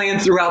has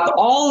planned throughout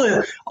all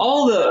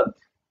the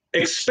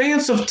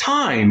expanse of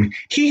time.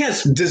 He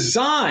has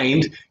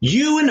designed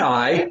you and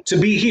I to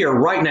be here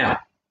right now.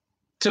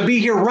 To be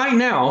here right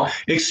now,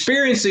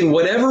 experiencing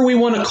whatever we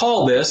want to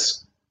call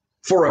this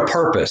for a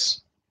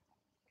purpose.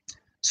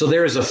 So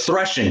there is a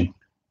threshing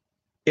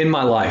in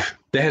my life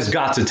that has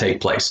got to take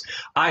place.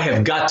 I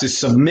have got to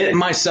submit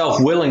myself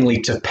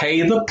willingly to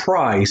pay the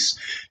price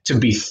to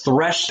be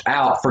threshed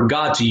out, for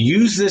God to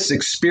use this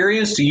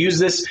experience, to use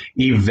this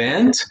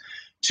event,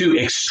 to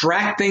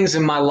extract things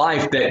in my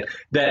life that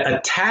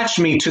attach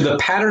me to the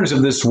patterns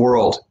of this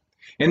world.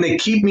 And they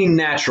keep me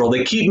natural.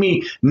 They keep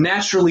me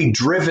naturally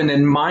driven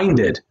and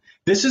minded.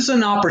 This is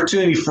an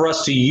opportunity for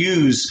us to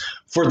use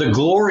for the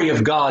glory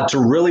of God to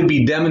really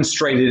be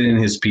demonstrated in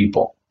his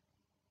people.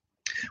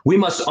 We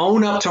must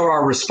own up to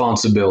our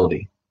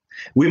responsibility.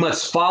 We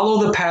must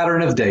follow the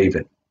pattern of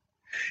David.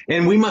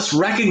 And we must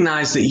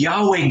recognize that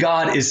Yahweh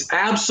God is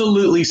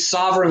absolutely,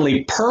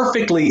 sovereignly,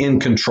 perfectly in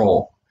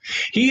control.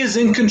 He is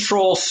in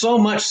control so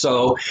much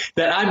so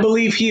that I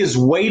believe he is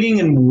waiting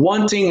and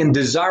wanting and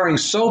desiring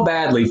so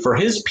badly for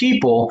his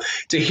people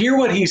to hear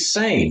what he's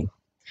saying.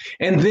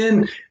 And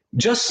then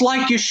just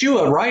like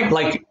Yeshua, right?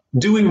 Like,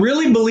 do we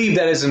really believe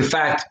that is in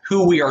fact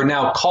who we are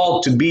now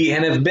called to be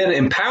and have been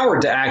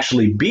empowered to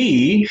actually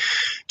be,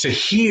 to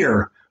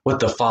hear what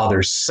the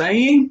Father's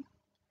saying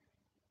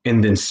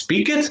and then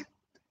speak it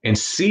and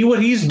see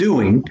what he's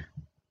doing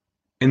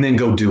and then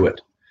go do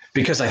it?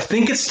 Because I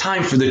think it's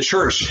time for the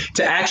church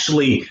to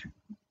actually,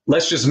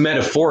 let's just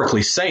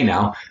metaphorically say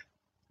now,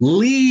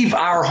 leave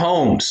our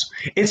homes.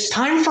 It's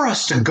time for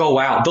us to go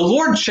out. The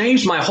Lord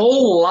changed my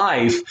whole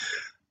life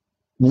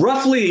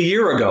roughly a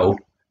year ago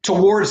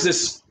towards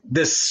this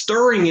this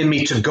stirring in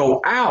me to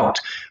go out.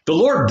 The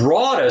Lord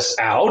brought us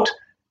out,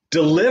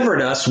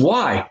 delivered us.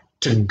 Why?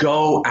 To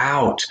go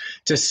out,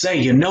 to say,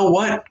 you know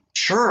what,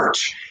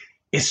 church,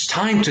 it's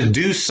time to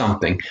do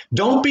something.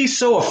 Don't be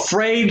so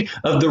afraid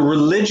of the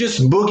religious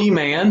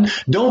boogeyman.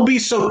 Don't be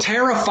so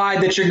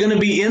terrified that you're going to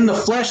be in the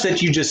flesh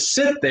that you just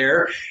sit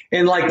there.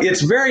 And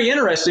it's very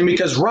interesting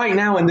because right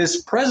now in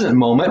this present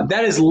moment,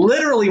 that is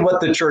literally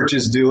what the church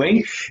is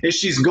doing, is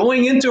she's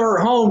going into her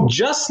home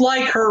just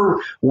like her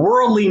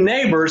worldly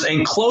neighbors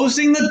and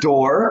closing the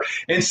door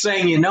and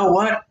saying, you know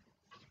what?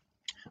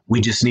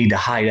 We just need to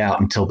hide out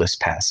until this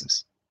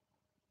passes.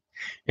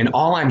 And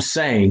all I'm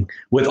saying,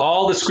 with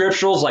all the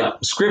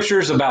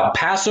scriptures about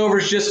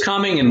Passover's just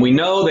coming, and we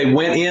know they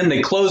went in,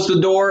 they closed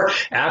the door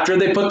after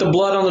they put the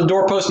blood on the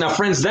doorpost. Now,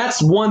 friends,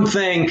 that's one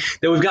thing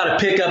that we've got to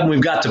pick up and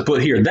we've got to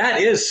put here.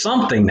 That is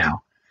something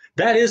now.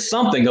 That is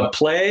something. A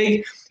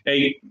plague,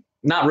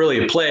 not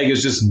really a plague,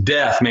 it's just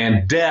death,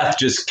 man. Death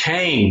just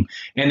came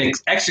and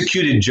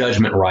executed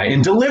judgment right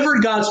and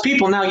delivered God's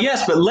people. Now,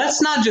 yes, but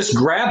let's not just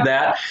grab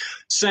that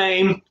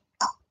saying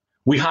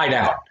we hide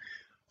out.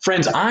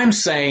 Friends, I'm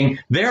saying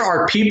there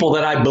are people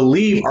that I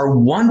believe are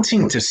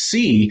wanting to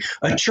see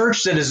a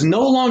church that is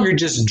no longer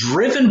just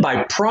driven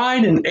by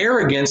pride and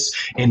arrogance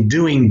and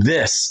doing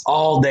this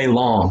all day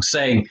long,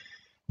 saying,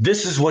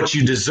 this is what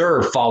you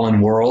deserve, fallen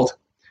world.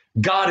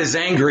 God is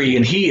angry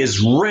and he is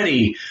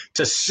ready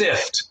to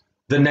sift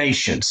the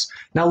nations.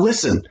 Now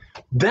listen,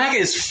 that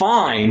is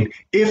fine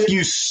if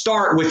you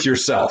start with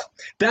yourself.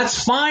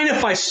 That's fine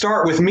if I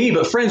start with me.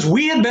 But friends,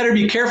 we had better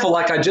be careful.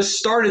 Like I just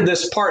started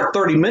this part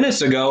 30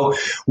 minutes ago.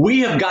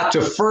 We have got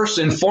to first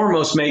and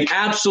foremost make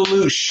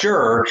absolute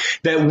sure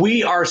that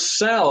we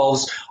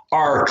ourselves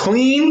are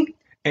clean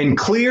and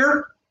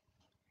clear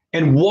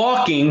and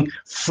walking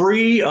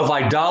free of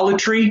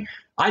idolatry.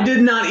 I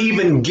did not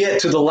even get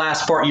to the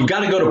last part. You've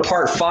got to go to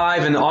part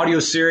 5 in the audio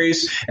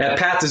series at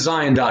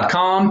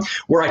pathtozion.com,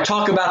 where I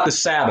talk about the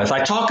Sabbath.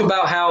 I talk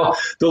about how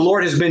the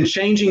Lord has been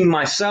changing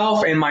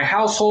myself and my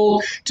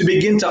household to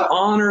begin to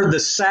honor the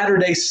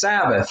Saturday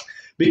Sabbath.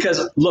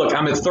 Because, look,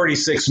 I'm at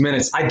 36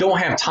 minutes. I don't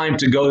have time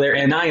to go there,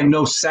 and I am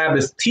no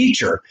Sabbath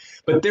teacher.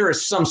 But there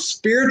is some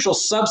spiritual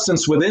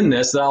substance within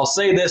this that I'll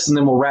say this, and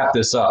then we'll wrap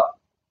this up.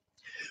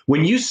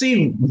 When you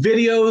see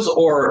videos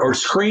or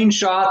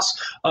screenshots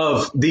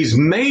of these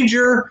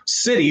major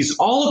cities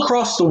all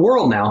across the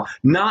world now,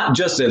 not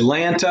just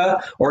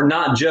Atlanta or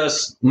not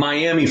just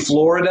Miami,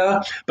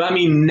 Florida, but I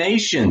mean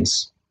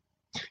nations,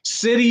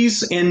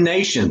 cities in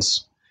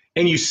nations,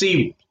 and you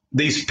see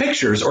these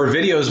pictures or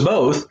videos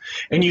both,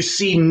 and you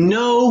see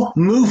no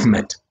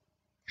movement.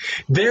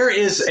 There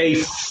is a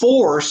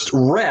forced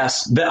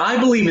rest that I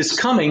believe is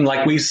coming,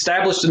 like we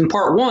established in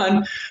part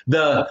 1.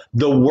 The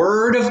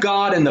word of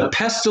God and the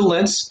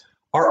pestilence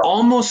are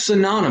almost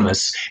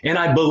synonymous. And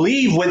I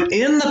believe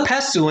within the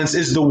pestilence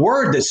is the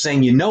word that's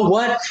saying, you know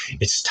what?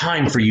 It's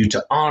time for you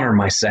to honor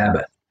my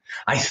Sabbath.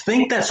 I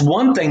think that's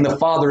one thing the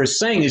Father is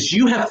saying is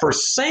you have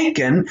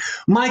forsaken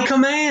my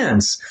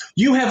commands.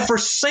 You have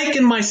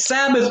forsaken my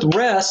Sabbath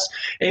rest,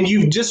 and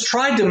you've just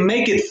tried to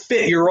make it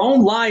fit your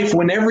own life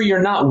whenever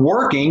you're not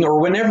working or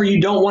whenever you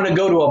don't want to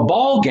go to a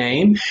ball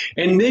game.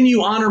 And then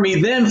you honor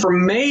me then for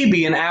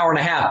maybe an hour and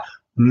a half,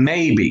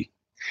 maybe.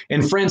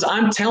 And friends,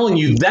 I'm telling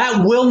you,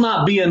 that will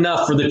not be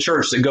enough for the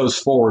church that goes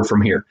forward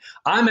from here.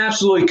 I'm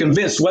absolutely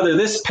convinced whether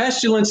this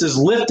pestilence is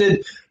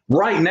lifted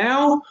right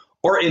now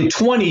or in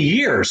 20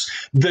 years,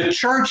 the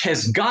church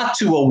has got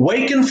to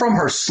awaken from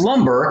her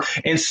slumber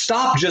and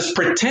stop just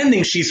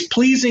pretending she's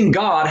pleasing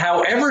God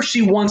however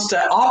she wants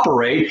to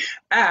operate,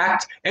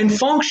 act, and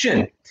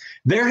function.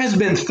 There has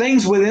been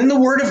things within the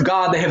Word of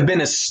God that have been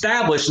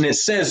established, and it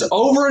says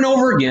over and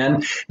over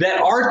again,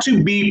 that are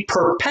to be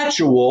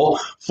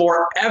perpetual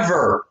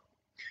forever.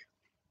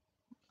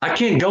 I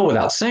can't go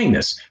without saying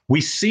this.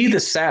 We see the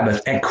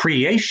Sabbath at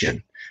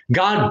creation.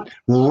 God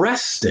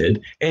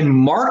rested and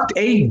marked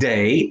a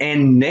day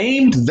and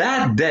named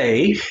that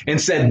day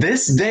and said,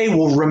 this day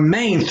will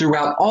remain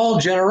throughout all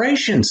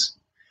generations.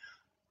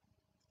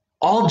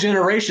 All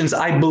generations,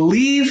 I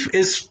believe,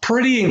 is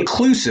pretty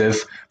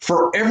inclusive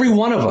for every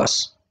one of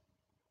us.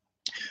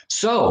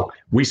 So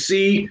we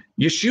see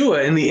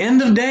Yeshua in the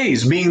end of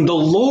days being the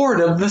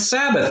Lord of the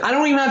Sabbath. I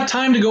don't even have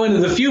time to go into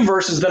the few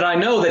verses that I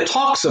know that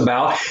talks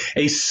about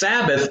a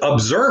Sabbath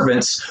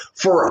observance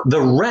for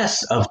the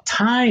rest of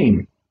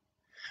time.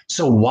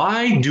 So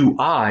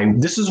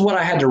this is what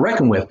I had to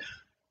reckon with.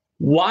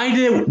 Why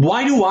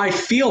do I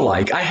feel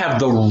like I have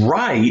the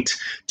right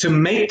to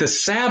make the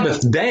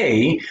Sabbath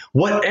day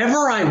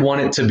whatever I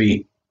want it to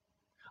be?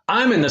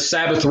 I'm in the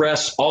Sabbath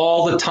rest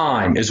all the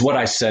time, is what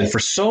I said for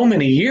so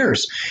many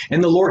years.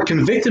 And the Lord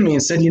convicted me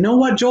and said, you know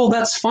what, Joel,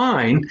 that's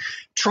fine.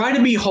 Try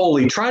to be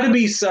holy. Try to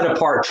be set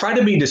apart. Try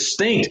to be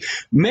distinct.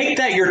 Make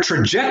that your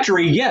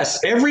trajectory,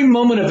 yes, every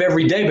moment of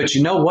every day. But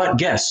you know what?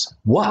 Guess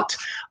what?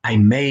 I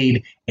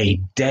made a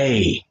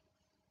day.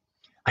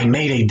 I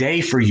made a day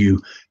for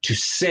you to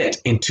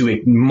sit and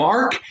to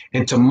mark,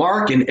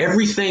 and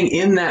everything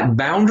in that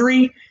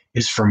boundary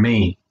is for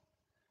me.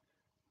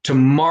 to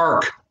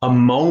mark a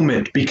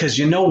moment, because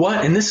you know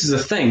what? And this is the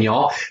thing,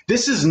 y'all.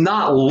 This is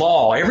not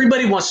law.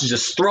 Everybody wants to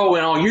just throw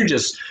in, oh, you're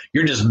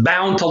just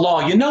bound to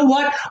law. You know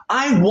what?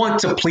 I want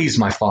to please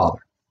my Father.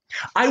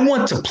 I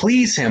want to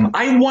please him.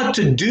 I want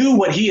to do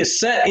what he has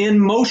set in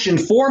motion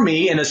for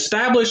me and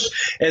established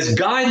as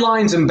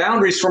guidelines and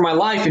boundaries for my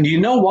life. And do you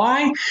know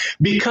why?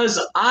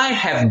 Because I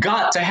have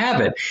got to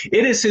have it.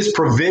 It is his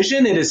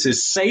provision. It is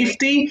his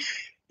safety.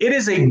 It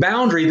is a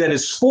boundary that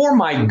is for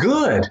my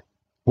good.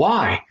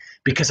 Why?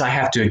 Because I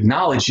have to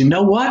acknowledge, you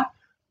know what?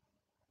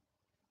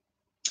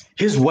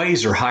 His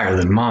ways are higher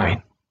than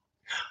mine.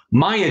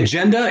 My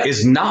agenda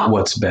is not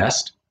what's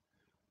best.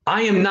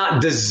 I am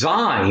not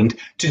designed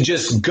to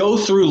just go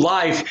through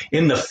life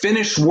in the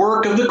finished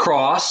work of the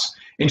cross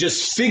and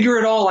just figure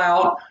it all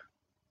out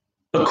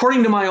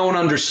according to my own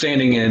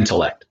understanding and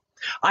intellect.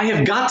 I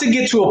have got to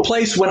get to a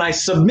place when I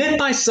submit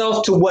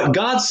myself to what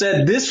God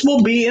said, this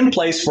will be in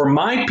place for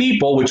my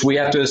people, which we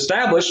have to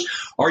establish.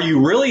 Are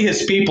you really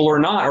his people or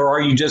not? Or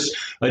are you just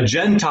a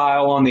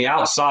Gentile on the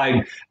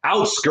outside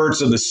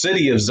outskirts of the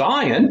city of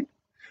Zion?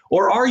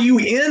 Or are you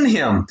in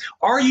him?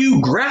 Are you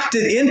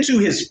grafted into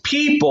his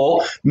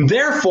people?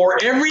 Therefore,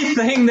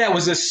 everything that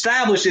was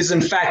established is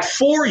in fact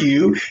for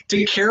you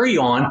to carry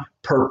on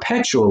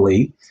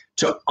perpetually,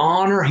 to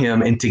honor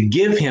him and to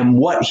give him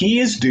what he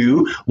is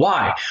due.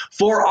 Why?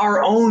 For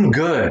our own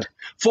good.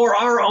 For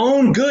our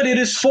own good. It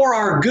is for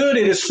our good.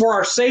 It is for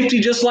our safety,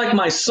 just like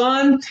my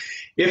son.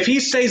 If he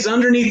stays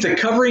underneath the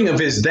covering of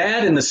his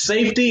dad and the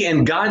safety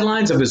and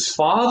guidelines of his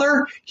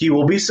father, he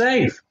will be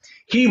safe.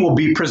 He will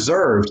be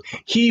preserved.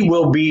 He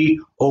will be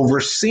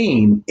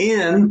overseen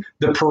in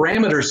the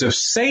parameters of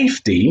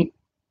safety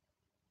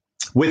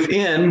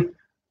within,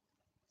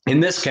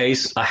 in this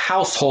case, a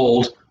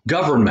household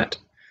government.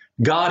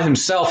 God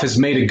himself has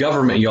made a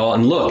government, y'all.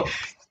 And look,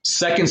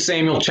 2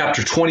 Samuel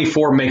chapter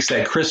 24 makes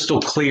that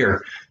crystal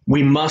clear.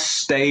 We must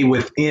stay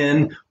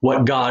within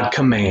what God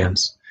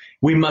commands.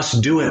 We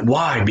must do it.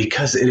 Why?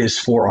 Because it is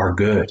for our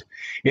good.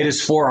 It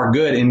is for our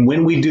good. And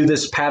when we do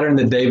this pattern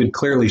that David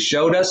clearly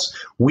showed us,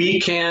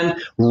 we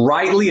can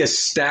rightly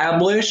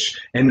establish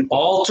an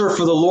altar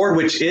for the Lord,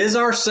 which is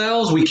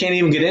ourselves. We can't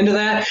even get into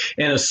that.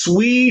 And a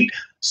sweet,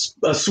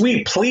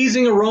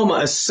 pleasing aroma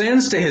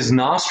ascends to his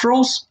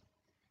nostrils,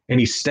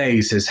 and he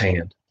stays his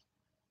hand.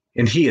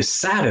 And he is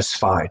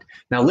satisfied.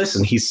 Now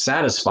listen, he's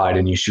satisfied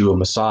in Yeshua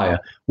Messiah.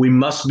 We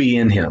must be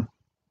in him.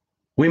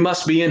 We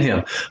must be in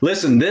him.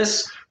 Listen,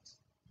 this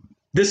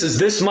is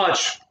this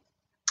much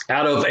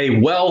out of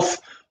a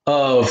wealth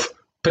of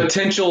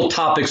potential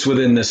topics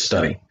within this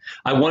study.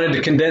 I wanted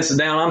to condense it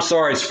down. I'm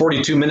sorry, it's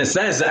 42 minutes.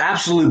 That is the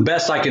absolute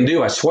best I can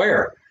do, I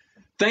swear.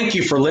 Thank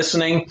you for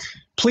listening.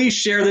 Please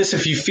share this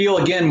if you feel,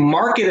 again,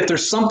 mark it if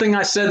there's something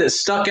I said that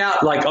stuck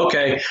out, like,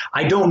 okay,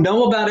 I don't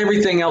know about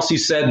everything else he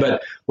said,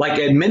 but like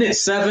at minute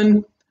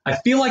 7, I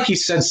feel like he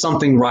said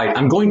something right.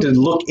 I'm going to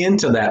look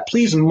into that.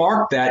 Please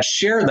mark that,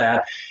 share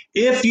that.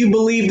 If you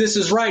believe this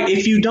is right,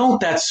 if you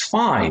don't, that's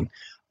fine.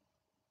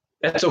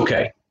 That's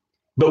okay.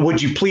 But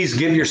would you please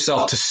give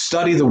yourself to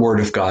study the Word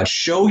of God?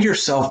 Show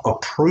yourself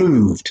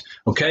approved.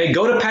 Okay?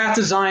 Go to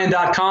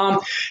pathtozion.com.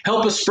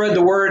 Help us spread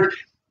the word.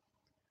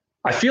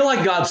 I feel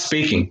like God's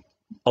speaking.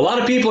 A lot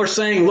of people are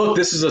saying, look,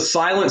 this is a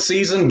silent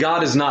season.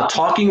 God is not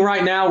talking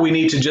right now. We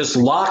need to just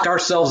lock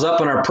ourselves up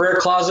in our prayer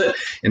closet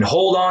and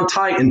hold on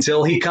tight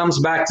until he comes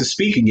back to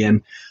speak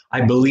again.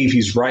 I believe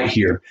he's right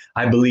here.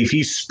 I believe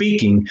he's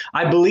speaking.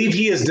 I believe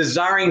he is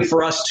desiring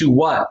for us to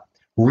what?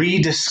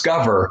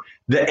 Rediscover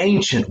the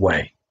ancient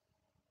way.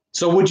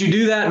 So would you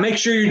do that? Make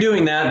sure you're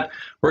doing that.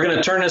 We're going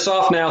to turn this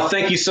off now.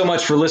 Thank you so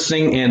much for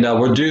listening, and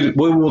we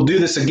will do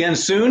this again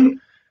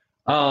soon.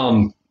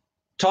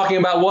 Talking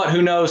about what?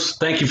 Who knows?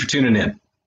 Thank you for tuning in.